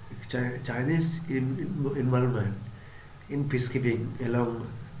 Okay, Chinese involvement in peacekeeping along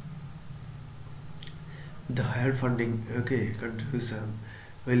with the higher funding. Okay, contribution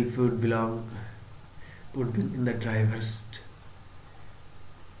will would be in the driver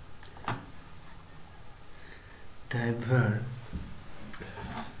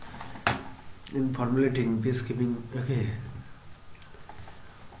in formulating peacekeeping. Okay,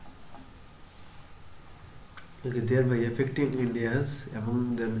 thereby affecting India's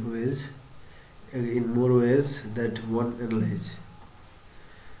among the ways in more ways that one analyze.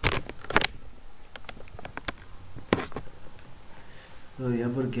 तो यहाँ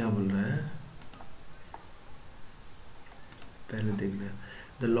पर क्या बोल रहा है पहले देखना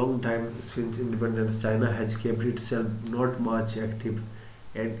The long time since independence, China has kept itself not much active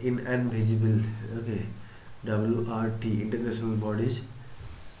and in invisible WRT international bodies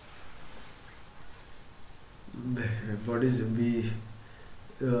we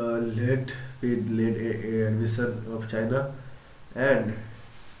led a admission of China and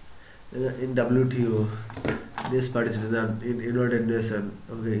in WTO this participation in United Nations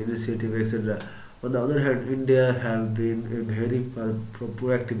initiative etc. On the other hand, India has been a very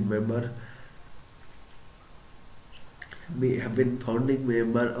proactive member. We have been founding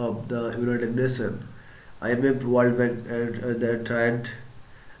member of the United Nations, IMF, World Bank, and they tried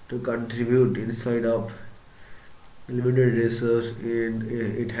to contribute in spite of limited resources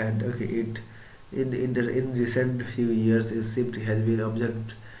it had. In recent few years, a shift has been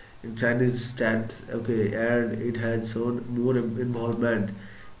observed in Chinese stance. And it has shown more involvement.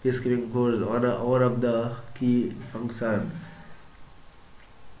 Peacekeeping force one of the key functions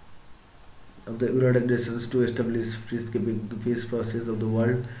of the United Nations to establish peace process of the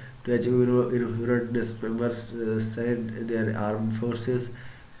world. To achieve United Nations members send their armed forces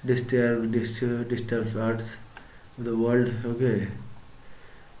distant parts of the world.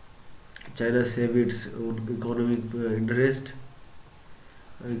 China save its own economic interest.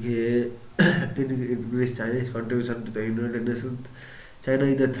 Increase Chinese contribution to the United Nations. China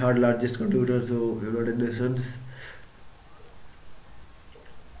is the third largest contributor to United Nations,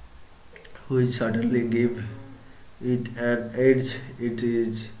 which certainly give it an edge. It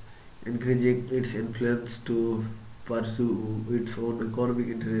is increasing its influence to pursue its own economic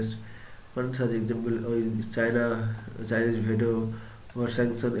interest. One such example is Chinese veto or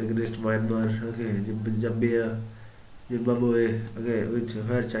sanction against Myanmar, Zimbabwe,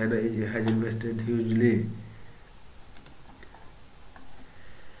 where China has invested hugely.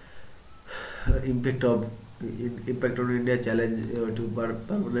 Impact on India challenge to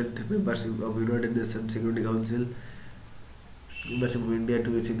permanent membership of United Nations Security Council. Membership of India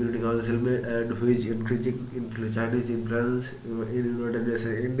to Security Council and which increasing Chinese influence in United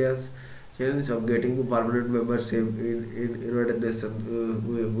Nations. India's chance of getting permanent membership in United Nations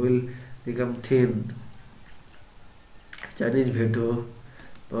will become thin. Chinese veto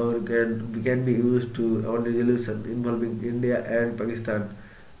power can be used on resolution involving India and Pakistan.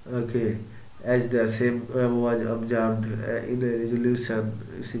 As the same was observed in a resolution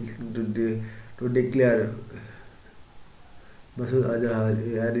seeking to declare Masood Azhar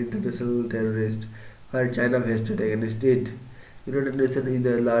an international terrorist, where China vested against it. United Nations is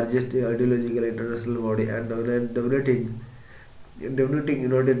the largest ideological international body and dominating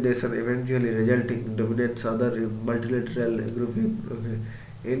United Nations eventually resulting in dominance other multilateral grouping.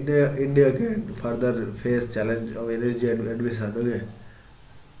 India can further face challenge of energy and admission.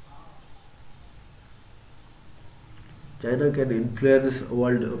 China can influence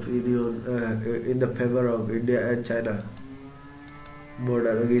world opinion in the favor of India and China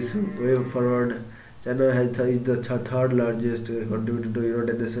border. So way forward, China is the third largest contributor to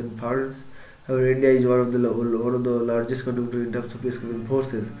United Nations funds. However, India is one of the largest contributors in terms of peacekeeping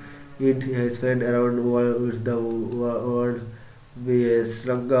forces. It has spent around with the world, Sri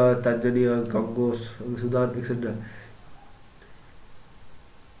Lanka, Tanzania, Congo, Sudan, etc.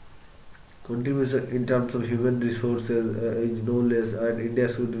 Contribution in terms of human resources is no less, and India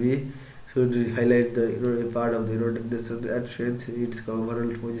should highlight the part of the United Nations and strengthen its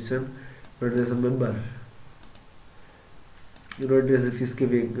overall position United Nations member. United Nations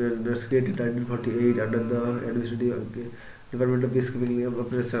peacekeeping was created in 1948 under the administrative Department of Peacekeeping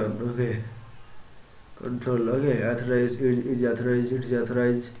Operation. Control. It is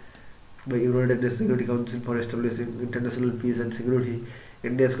authorized by United Nations Security Council for establishing international peace and security.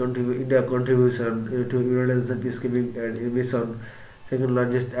 India contribution to United Nations peacekeeping and mission, second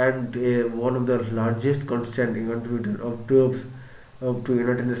largest and one of the largest constant contributor of troops to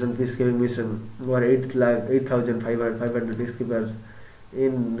United Nations peacekeeping mission, were 8,500 peacekeepers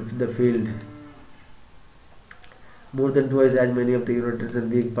in the field. more than twice as many of the United States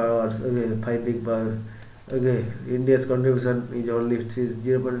big powers. Okay, five big powers. Okay, India's contribution is only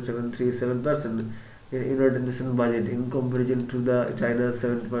 0.737% in United Nations budget in comparison to the China's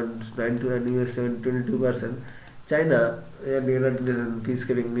 7.92 and US 7.22%. China and the United Nations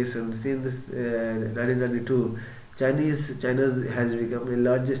peacekeeping mission since 1992. China has become the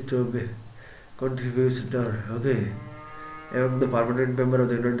largest contributor. Okay, among the permanent member of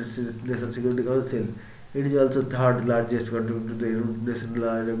the United Nations Security Council. It is also third largest contributor to the United Nations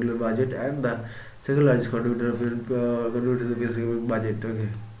regular budget and the second largest contributor to the peacekeeping budget. Okay.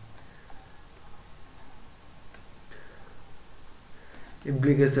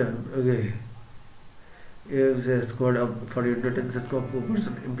 Implication. Okay. Is a squad of for United Nations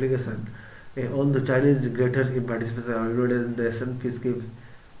cooperation implication. Although China is greater in participation of United Nations peacekeeping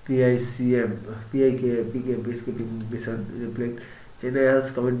PIK peacekeeping mission reflect China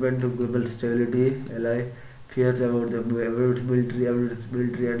has commitment to global stability, ally fears about its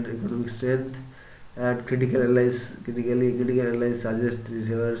military and economic strength, and critical allies suggest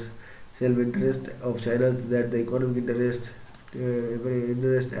reserves self-interest of China that the economic interest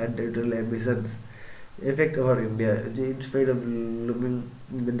and territorial ambitions effect over India. In spite of looming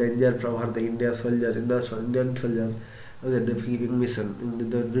danger from the Indian soldiers, okay, the peacekeeping mission,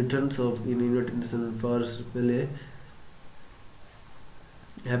 the returns of United Nations force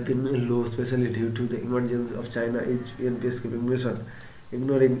have been low, especially due to the emergence of China in peacekeeping mission.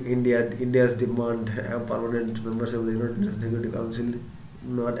 Ignoring India's demand, permanent members of the United Nations Security Council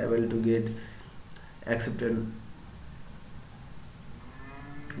not able to get accepted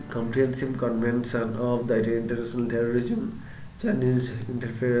comprehensive convention of the international terrorism. Chinese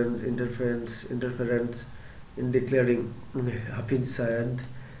interference in declaring Hafiz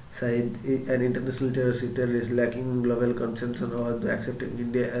Saeed an international terrorist lacking global consensus or the accepting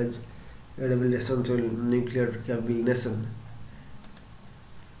India as a credible responsible nuclear capable nation.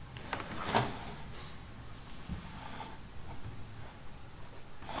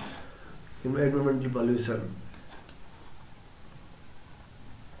 Environmental pollution.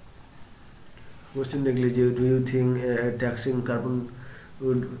 Question: do you think taxing carbon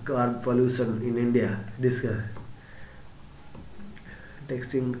would curb pollution in India? Discuss.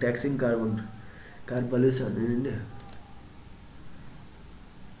 Taxing carbon curb pollution in India.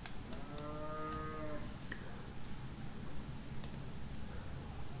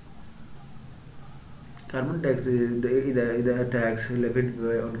 Carbon tax is the tax levied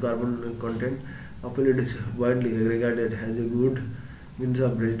on carbon content of it is widely regarded as a good means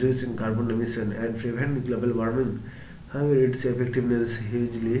of reducing carbon emission and prevent global warming. However, its effectiveness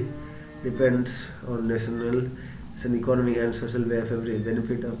hugely depends on national economy and social fabric.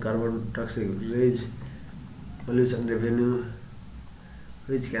 Benefit of carbon tax raise pollution revenue,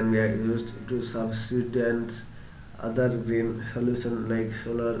 which can be used to substitute other green solutions like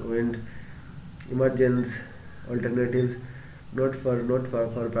solar, wind, emergence alternatives, not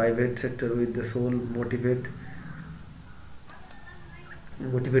for private sector with the sole motivate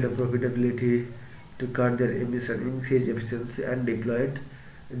of profitability to cut their emission, increase efficiency and deploy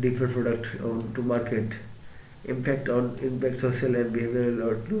product to market. Impact social and behavioral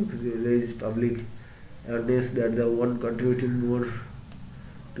outlook, raise public awareness that the one contributing more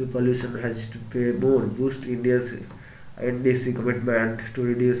to pollution has to pay more, boost India's NDC commitment to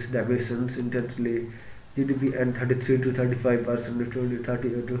reduce the emissions intensely GDP and 33 to 35% of 2030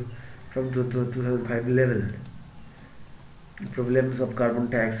 from 2005 level. Problems of carbon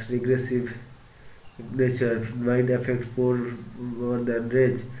tax: regressive nature, might affect poor more than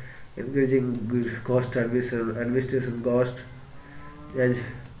rich, increasing cost administration cost as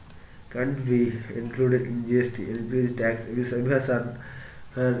can't be included in GST, increased tax evasion.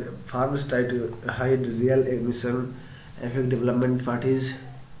 Farmers try to hide real emission, affect development parties,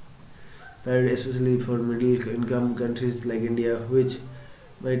 especially for middle income countries like India, which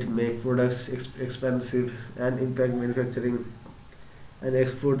might make products expensive and impact manufacturing and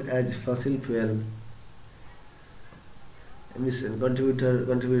export as fossil fuel. Emission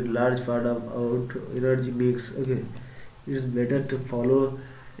contribute large part of our energy mix. Okay, it is better to follow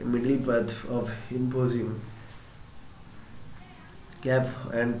a middle path of imposing cap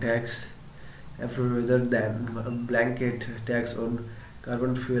and tax rather than a blanket tax on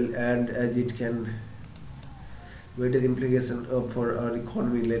carbon fuel, and as it can greater implication for our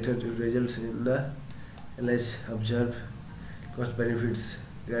economy later results in the less observed cost benefits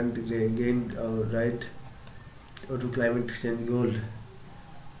gained our right to climate change goal.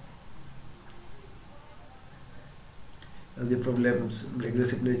 The problems: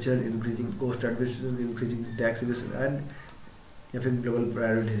 regressive nature, increasing cost administration, increasing tax evasion, and affect global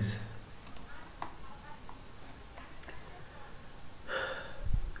priorities.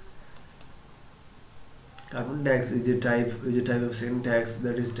 Carbon tax is a type of sin tax,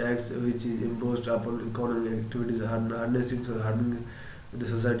 that is tax which is imposed upon economic activities harnessing so harming the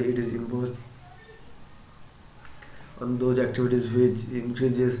society. It is imposed on those activities which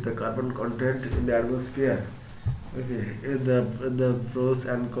increases the carbon content in the atmosphere. Okay, the pros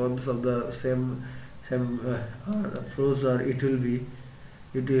and cons of the same pros are it will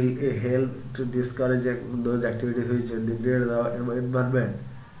help to discourage those activities which degrade the environment.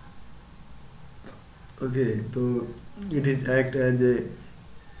 Okay, so it is act as a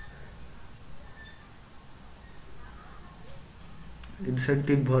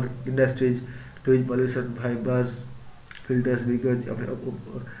incentive for industries to use pollution fibers filters because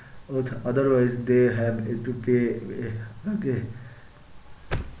otherwise they have to pay okay,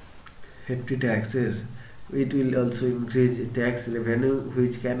 hefty taxes. It will also increase tax revenue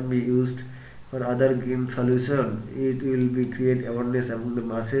which can be used for other green solution. It will be create awareness among the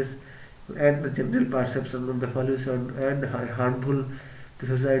masses and the general perception of the pollution and harmful to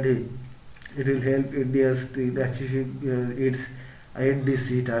society. It will help India in achieving its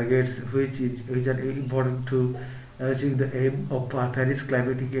INDC targets, which are important to achieve the aim of Paris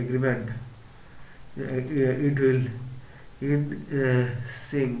Climatic Agreement. It will in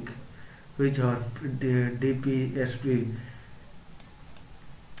sync which are DPSP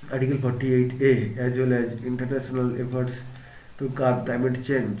Article 48A as well as international efforts to curb climate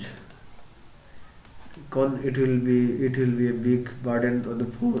change. It will be a big burden on the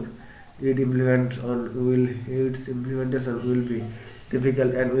poor. Its implementation will be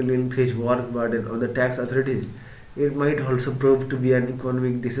difficult and will increase work burden on the tax authorities. It might also prove to be an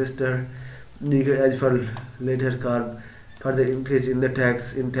economic disaster because as for later curb further increase in the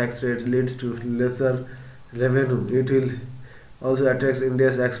tax rates leads to lesser revenue. It will also attract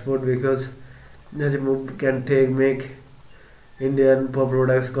India's export because such a move can make Indian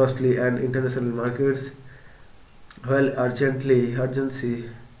products costly and international markets. While urgency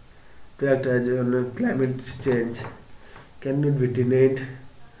to act as on climate change cannot be denied,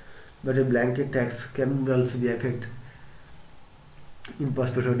 but a blanket tax can also be affect in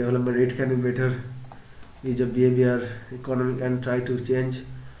perspective of development. It can be better is a behavior economic and try to change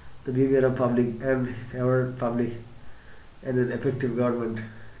the behavior of public and our public, and an effective government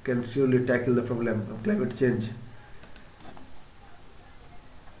can surely tackle the problem of climate change.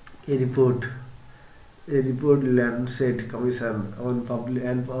 A report Lancet Commission on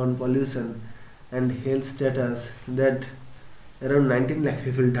pollution and health status that around 19 lakh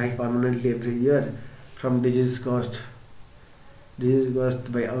people die permanently every year from disease caused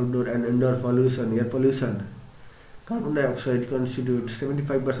by outdoor and indoor pollution, air pollution. Carbon dioxide constitutes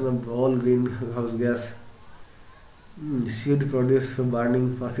 75% of all greenhouse gas. CO2 produced from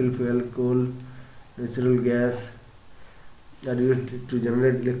burning fossil fuel, coal, natural gas are used to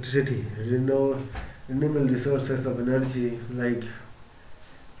generate electricity. Renewable resources of energy like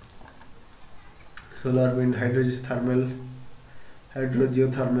solar, wind, hydrogeothermal,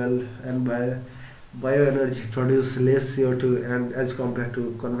 and bioenergy produce less CO2 and as compared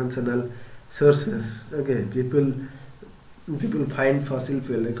to conventional sources. Okay, people find fossil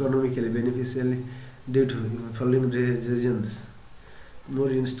fuel economically beneficial due to following reasons: more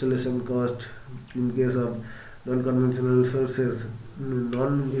installation cost in case of non-conventional sources,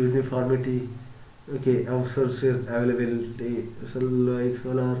 non-uniformity, okay, of sources availability. So like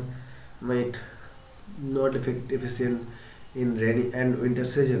solar might not efficient in rainy and winter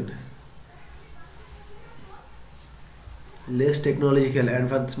season. Less technological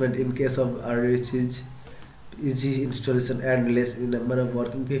advancement in case of easy installation and less in number of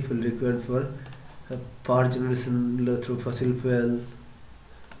working people required for power generation through fossil fuel.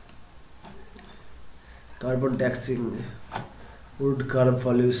 Carbon taxing would curb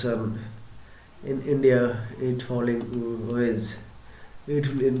pollution in India in following ways. It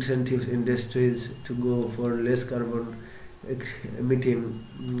will incentivize industries to go for less carbon emitting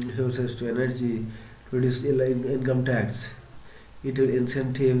sources to energy, reduce income tax. It will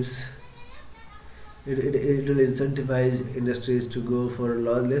incentivize industries to go for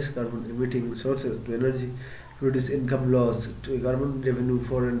less carbon emitting sources to energy, reduce income loss to carbon revenue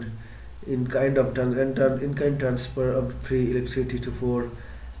for in kind transfer of free electricity to poor,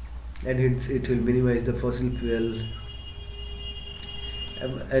 and it will minimize the fossil fuel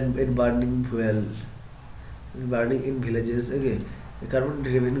and burning in villages. Again, the carbon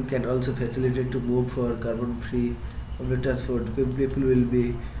revenue can also facilitate to move for carbon free public transport. People will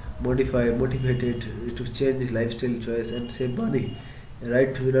be motivated to change lifestyle choice and save money.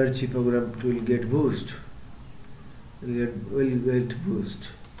 Right to energy program will get boost. Will get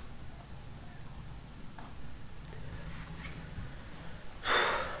boost.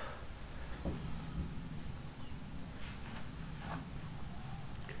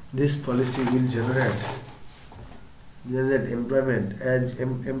 This policy will generate employment, as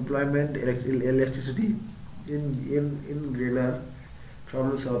employment electricity in greener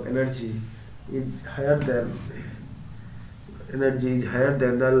forms of energy is higher than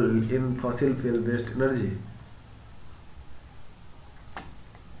the in fossil fuel based energy.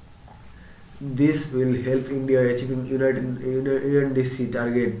 This will help India achieving UNDC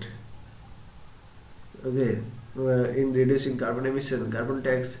target. Okay, in reducing carbon emission. Carbon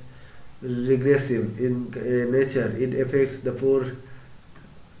tax is regressive in nature. It affects the poor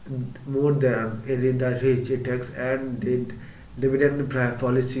more than the rich. It tax and dividend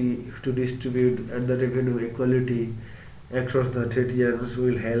policy to distribute and the revenue equality across the citizens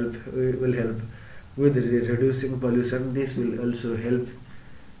will help with reducing pollution. This will also help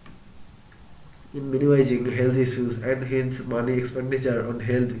in minimizing health issues, and hence money expenditure on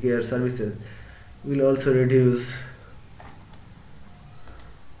health care services will also reduce.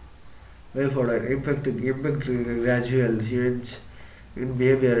 Therefore, impact gradual change in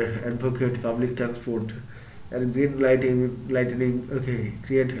behavior, advocate public transport, and green lightning. Okay,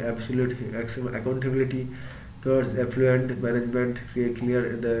 create absolute accountability towards affluent management, create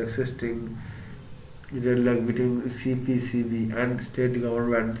clear the existing dialogue between CPCB and state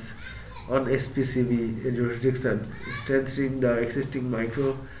governments on SPCB jurisdiction, strengthening the existing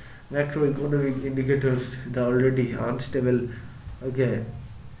macroeconomic indicators, the already unstable. Okay,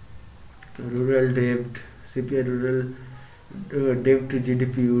 rural debt, CPI rural debt to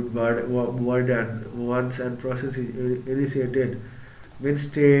GDP would burden once and process is initiated.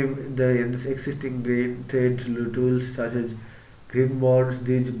 Mainstream the existing green trade tools such as green bonds.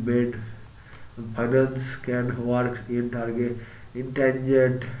 These bid finance can work in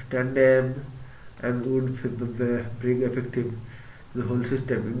tandem and would bring effective the whole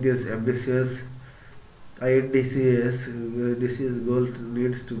system. India's ambitious INDCS goals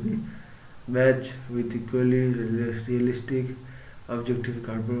needs to be matched with equally realistic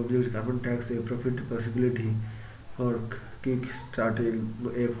carbon tax, a profit possibility for kick-starting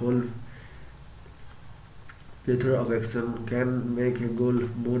a whole plethora of action can make a goal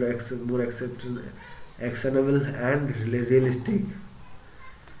more actionable and realistic.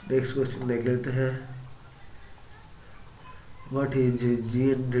 Next question देख लेते हैं. What is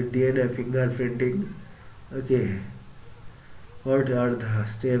DNA fingerprinting? Okay. What are the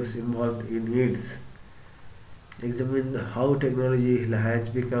steps involved in it? Examine how technology has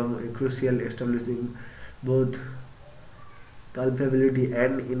become crucial, establishing both culpability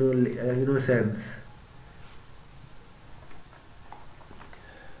and innocence.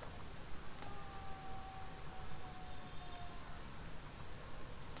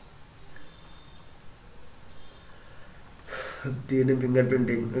 DNA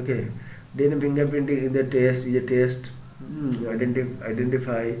fingerprinting. Okay, DNA fingerprinting is a test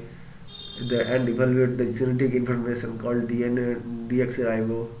identify and evaluate the genetic information called DNA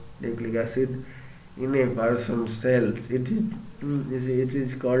deoxyribonucleic acid in a person's cells. It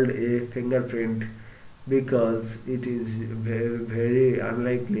is called a fingerprint because it is very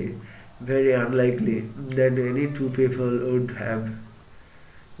unlikely that any two people would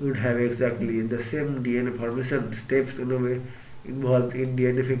have exactly the same DNA formation. Steps involved in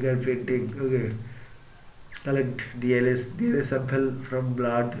DNA fingerprinting. Okay, collect DNA sample from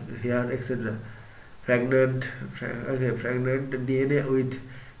blood, hair, etc. Fragment DNA with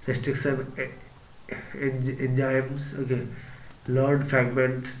restriction enzymes. Okay, load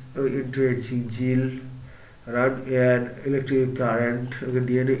fragments into a gel, run an electric current. Okay,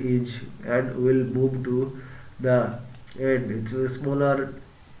 DNA is and will move to the end. It's a smaller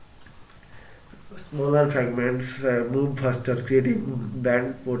fragments move faster, creating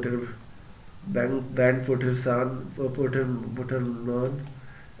band protein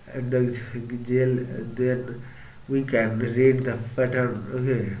at the gel. Then we can read the pattern.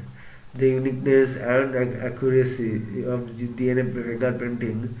 Okay, the uniqueness and accuracy of DNA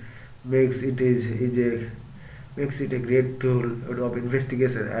fingerprinting makes it a great tool of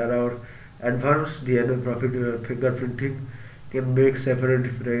investigation. Our advanced DNA fingerprinting can make separate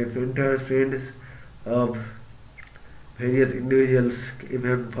fingerprints of various individuals,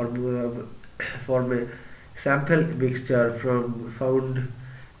 even form a sample mixture found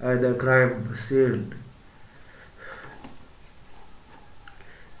at the crime scene.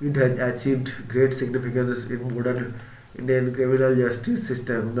 It has achieved great significance in modern Indian criminal justice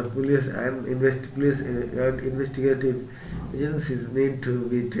system. The police and investigative agencies need to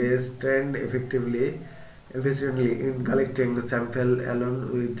be trained efficiently in collecting the sample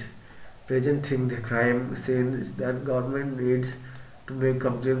along with presenting the crime scenes. That government needs to make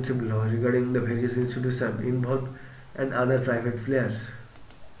comprehensive law regarding the various institutions involved and other private players.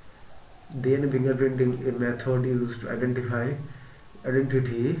 DNA fingerprinting, a method used to identify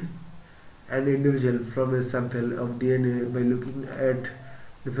identity an individual from a sample of DNA by looking at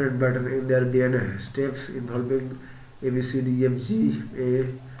different patterns in their DNA. Steps involving A, B, C, D, F, G, A,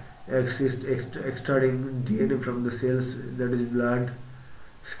 extracting DNA from the cells, that is blood,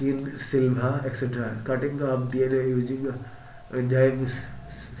 skin, saliva, etc. Cutting up DNA using enzymes,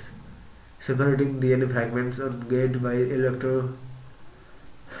 separating DNA fragments on gate by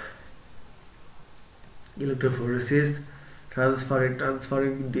electrophoresis,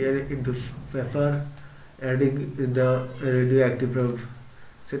 transferring DNA into paper, adding the radioactive probe,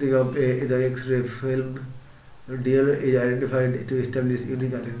 setting up the X-ray film. DNA is identified to establish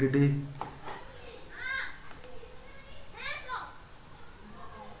unique identity.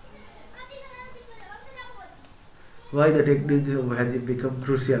 Why the technique has become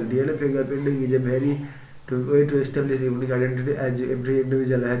crucial? DNA fingerprinting is a very way to establish unique identity, as every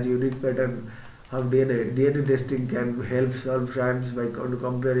individual has unique pattern of DNA. DNA testing can help solve crimes by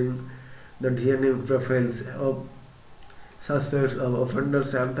comparing the DNA profiles of suspects of offender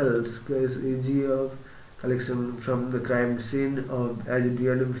samples. Is easy of collection from the crime scene of as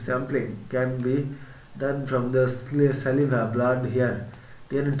DNA sampling can be done from the saliva, blood, hair.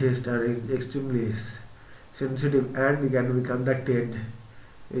 DNA tests are extremely sensitive and can be conducted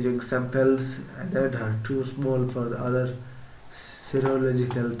using samples that are too small for the other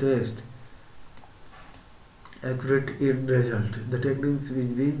serological test. Accurate end result. The techniques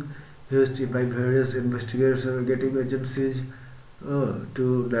is being used by various investigators and getting agencies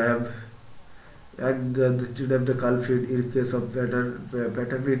to nab and to nab the culprit in case of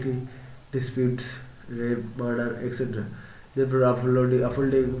paternity disputes, rape, murder, etc. Therefore,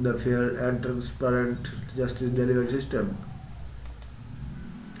 upholding the fair and transparent justice delivery system.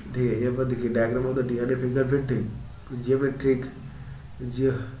 ठीक है, यहाँ पर देखिए diagram of the DNA fingerprinting, geometric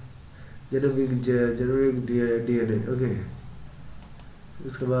generic DNA, okay.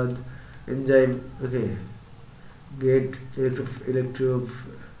 उसके बाद enzyme, okay, gate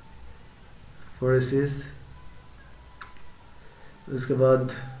electrophoresis. उसके बाद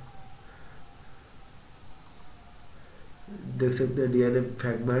देख सकते हैं DNA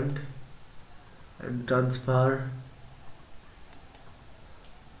fragment and transfer,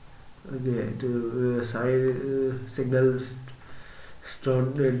 okay, to signal stone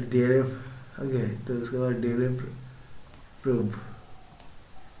DNA, okay. तो उसके बाद डीएनए प्रूफ.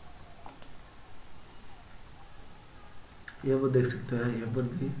 यहाँ पर देख सकते हैं, यहाँ पर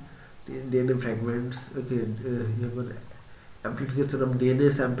भी डीएनए फ्रैगमेंट्स, ओके. यहाँ पर amplification of DNA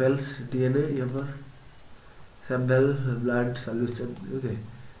samples, DNA यहाँ पर सैंपल, ब्लड सॉल्यूशन, ओके.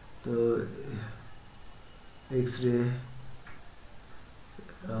 तो एक्सरे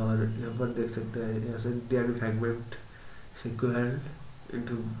और यहाँ पर देख सकते हैं यहाँ से डीएनए फ्रैगमेंट सीक्वेंस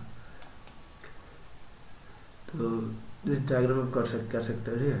इनटू. तो इस डायग्राम में कर सकते हैं,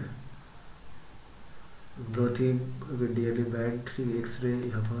 ठीक है. ग्रोथिंग, डीएनए बैंड, एक्सरे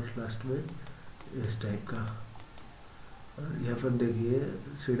यहाँ पर लास्ट में इस टाइप का. और यहाँ पर देखिए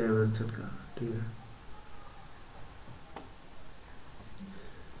 3 डायमेंशन का, ठीक है.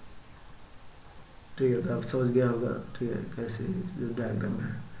 ठीक है, तो आप समझ गया होगा, ठीक है, कैसे जो डायग्राम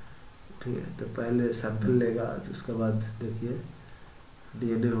है, ठीक है. तो पहले सैंपल लेगा, तो उसके बाद देखिए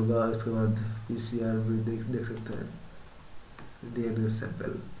डीएनए होगा, उसके बाद पीसीआर भी देख सकते हैं डीएनए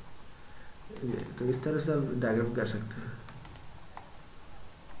सैंपल. तो इस तरह से आप डायग्राम कर सकते हैं.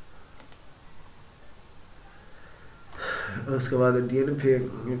 उसके बाद DNA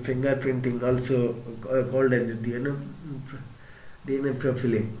fingerprinting also called as DNA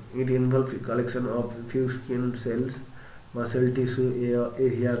profiling. It involves collection of few skin cells, muscle tissue, a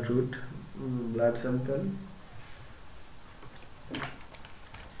hair root, blood sample,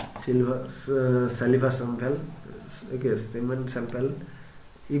 saliva sample, okay, semen sample,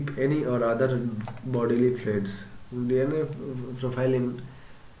 if any, or other bodily fluids. DNA profiling,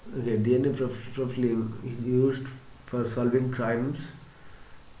 okay, DNA profiling is used for solving crimes.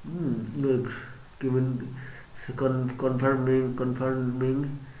 Look, given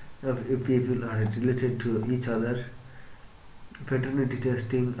confirming if people are related to each other, paternity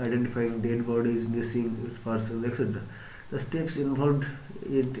testing, identifying dead bodies, missing persons, etc. The steps involved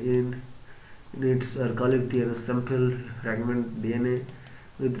in it are collect DNA sample, fragment DNA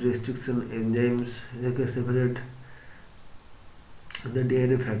with restriction enzymes, separate the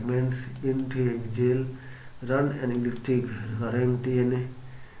DNA fragments into a gel, run an electric current DNA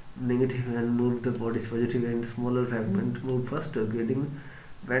negative and move the body's positive and smaller fragment move faster, getting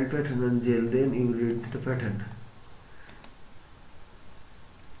band pattern on gel, then you read the pattern.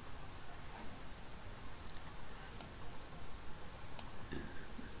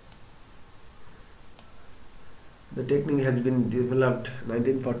 The technique has been developed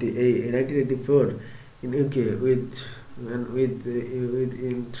 1984 in UK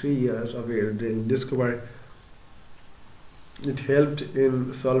within 3 years of it discovery. It helped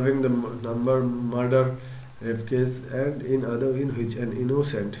in solving the number murder rape case and in other in which an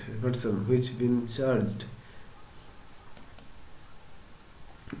innocent person which been charged.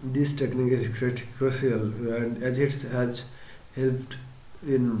 This technique is crucial and as it has helped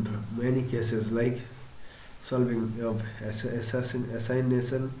in many cases like solving of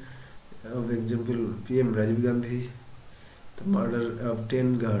assassination of example PM Rajiv Gandhi, the murder of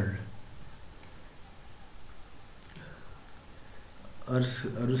 10 girls,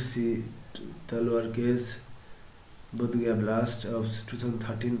 Arusi Talwar case, Bodhgaya blast of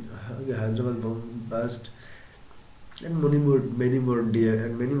 2013, Hyderabad bomb blast, and many more DNA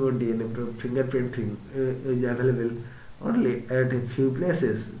fingerprinting is available only at a few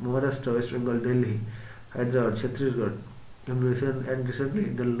places: Maharashtra, West Bengal, Delhi, Hyderabad, Chhattisgarh. And recently,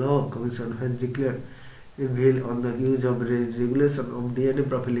 the Law Commission has declared a bill on the use of regulation of DNA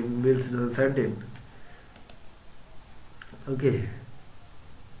profiling Bill 2013. Okay.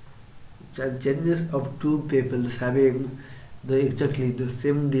 Changes of two peoples having exactly the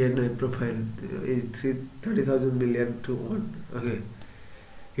same DNA profile is 30,000 million to 1. Okay.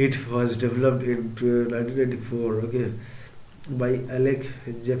 It was developed in 1994. Okay, by Alec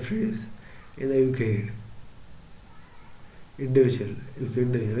Jeffreys in a UK individual.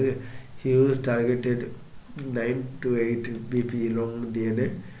 Okay. He used targeted 9 to 8 BP long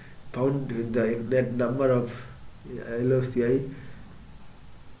DNA found with the net number of LOCI.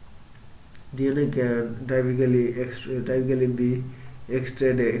 DNA can typically be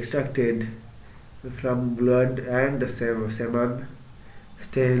extracted from blood and semen,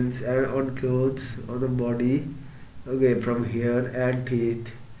 stains and on clothes, on the body, okay, from hair and teeth,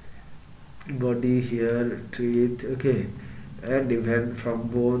 body, hair, teeth, okay, and even from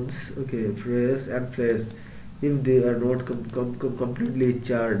bones, okay, flesh, if they are not completely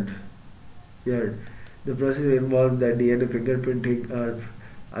charred. Here, the process involves the DNA fingerprinting or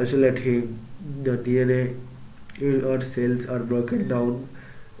isolating the DNA or cells are broken down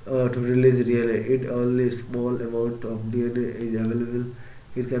to release DNA. It only small amount of DNA is available.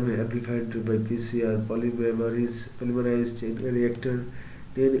 It can be amplified by PCR polymerase chain reactor.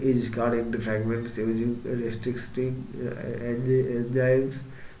 DNA is cut into fragments using restricting enzymes,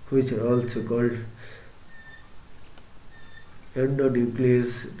 which are also called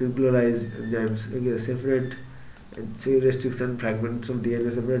endonuclease enzymes. Okay, separate restriction fragments of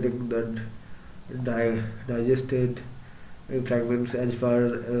DNA, separating the digested fragments as far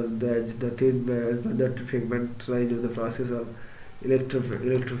as the fragment size of the process of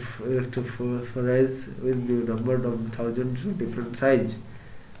electrophoresis with the number of thousands of different sizes.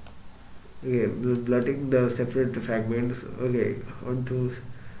 Okay, blotting the separate fragments, okay, onto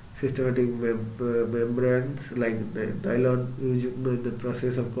systematic membranes like nylon using the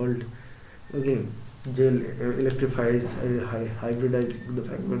process of called, okay, gel electrifies hybridizing the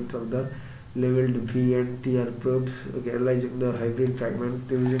fragments of the labeled V and T are probes, okay, analyzing the hybrid fragment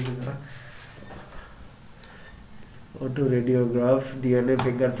using the autoradiograph. DNA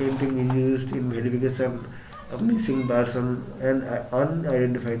fingerprinting is used in verification of missing persons and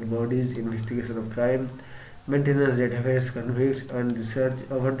unidentified bodies, investigation of crime, maintenance database, convicts, and research.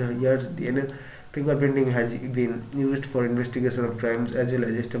 Over the years, DNA fingerprinting has been used for investigation of crimes as well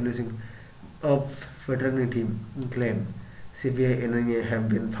as establishing of fraternity claim. CBI and NIA have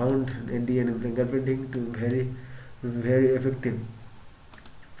been found in DNA fingerprinting to be very effective.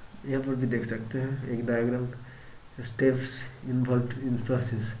 यहाँ पर भी देख सकते हैं एक diagram, steps involved in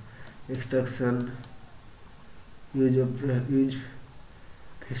process: extraction, use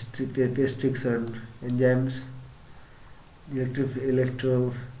restriction, enzymes,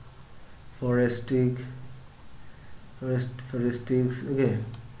 electrophorestics, okay,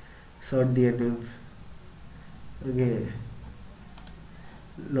 short DNA, okay,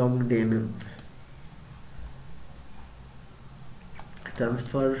 long DNA,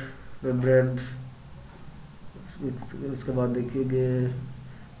 transfer membranes, उसके बाद देखिए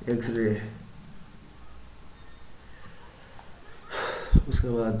एक्सरे, उसके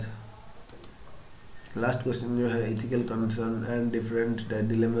बाद लास्ट क्वेश्चन जो है ethical concern and different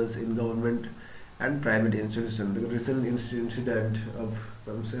dilemmas in government and private institutions. The recent incident of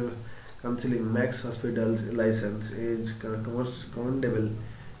cancelling Max Hospital's license is commendable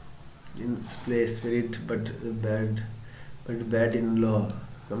in place spirit but bad in law.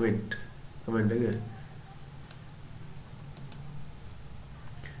 Comment again.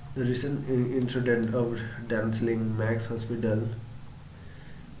 The recent incident of cancelling Max Hospital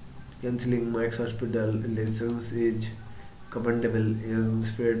Cancelling Max Hospital license is commendable in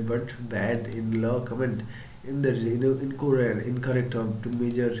spirit but bad in law. Comment in the incorrect of the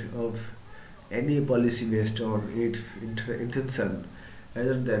measure of any policy based on its intention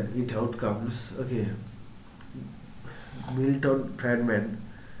rather than its outcomes. Okay, Milton Friedman,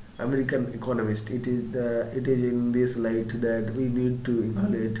 American economist, it is in this light that we need to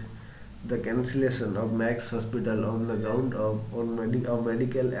evaluate the cancellation of Max Hospital on the ground of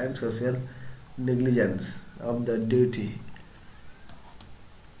medical and social negligence of the duty.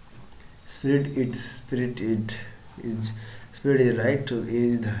 Spirit is right to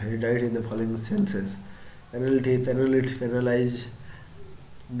is right in the following senses. Penalize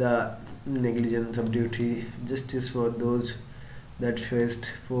the negligence of duty, justice for those that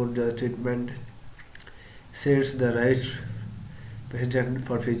faced for the treatment, sets the right precedent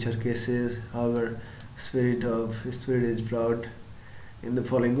for future cases. However, spirit is flawed in the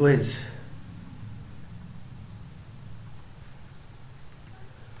following ways.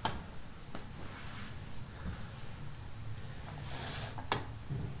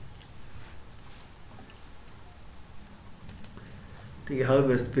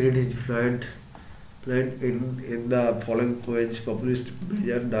 However, spirit is flawed in the following ways. Populist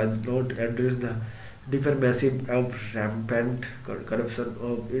measure does not address the deeper massive of rampant corruption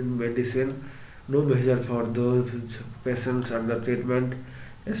in medicine. No measure for those patients under treatment,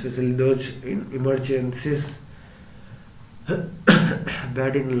 especially those in emergencies.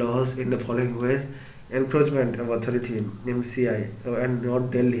 Bad in laws in the following ways. Encroachment of authority, MCI, and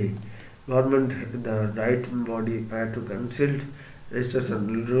North Delhi government, the right body to consult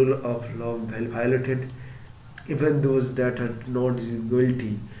registration, rule of law violated. Even those that are not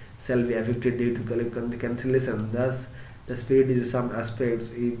guilty shall be affected due to cancellation. Thus, the spirit in some aspects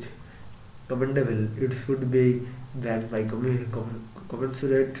is commendable. It should be backed by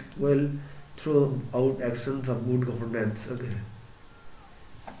commensurate well throughout actions of good governance.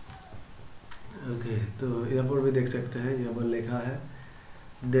 Okay तो यहाँ पर भी देख सकते हैं, यहाँ पर लिखा है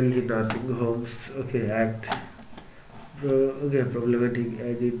Delhi nursing homes act. Okay, problematic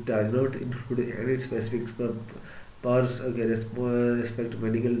as it does not include any specific powers. Respect to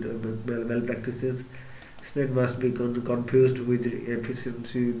medical malpractices. Spirit must be confused with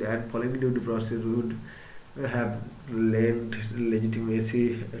efficiency and following due process would have lent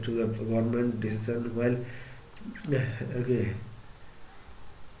legitimacy to the government decision. Well,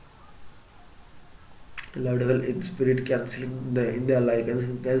 laudable in spirit cancelling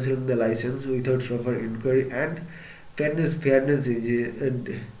the license without proper inquiry and fairness is a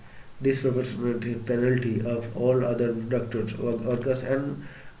disproportionate penalty of all other doctors, workers, and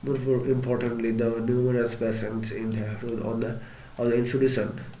more importantly, the numerous patients in the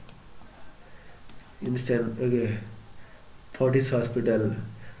institution. Instead, Fortis Hospital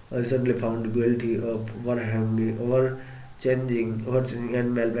recently found guilty of overchanging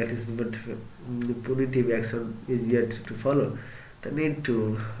and malpractice, but punitive action is yet to follow. The need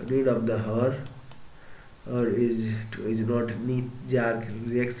of the hour is not knee-jerk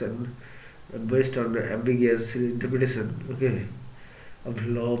reaction based on ambiguous interpretation of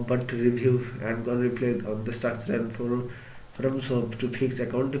law, but to review and reflect on the structure and forms of to fix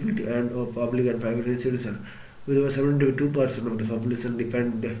accountability and of public and private institutions. With over 72% of the population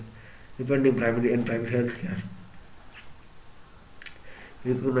depending primary and private health care.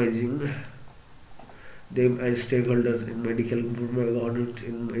 Recognizing them as stakeholders in medical governance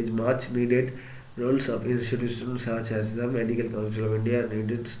is much needed. Roles of institutions such as the Medical Council of India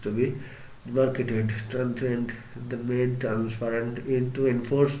needed to be marketed, strengthened, made transparent, into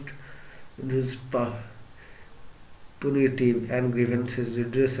enforced punitive and grievances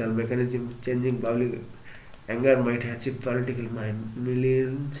redressal mechanism. Changing public anger might achieve political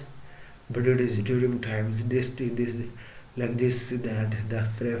millions, but it is during times like this that the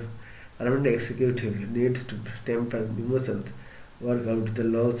parliament executive needs to temper emotions, work out the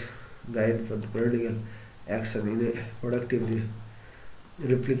laws, guide for the political action in a productive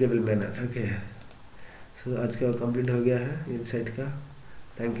replicable manner. So आज का complete हो गया है insight का.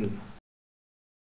 Thank you.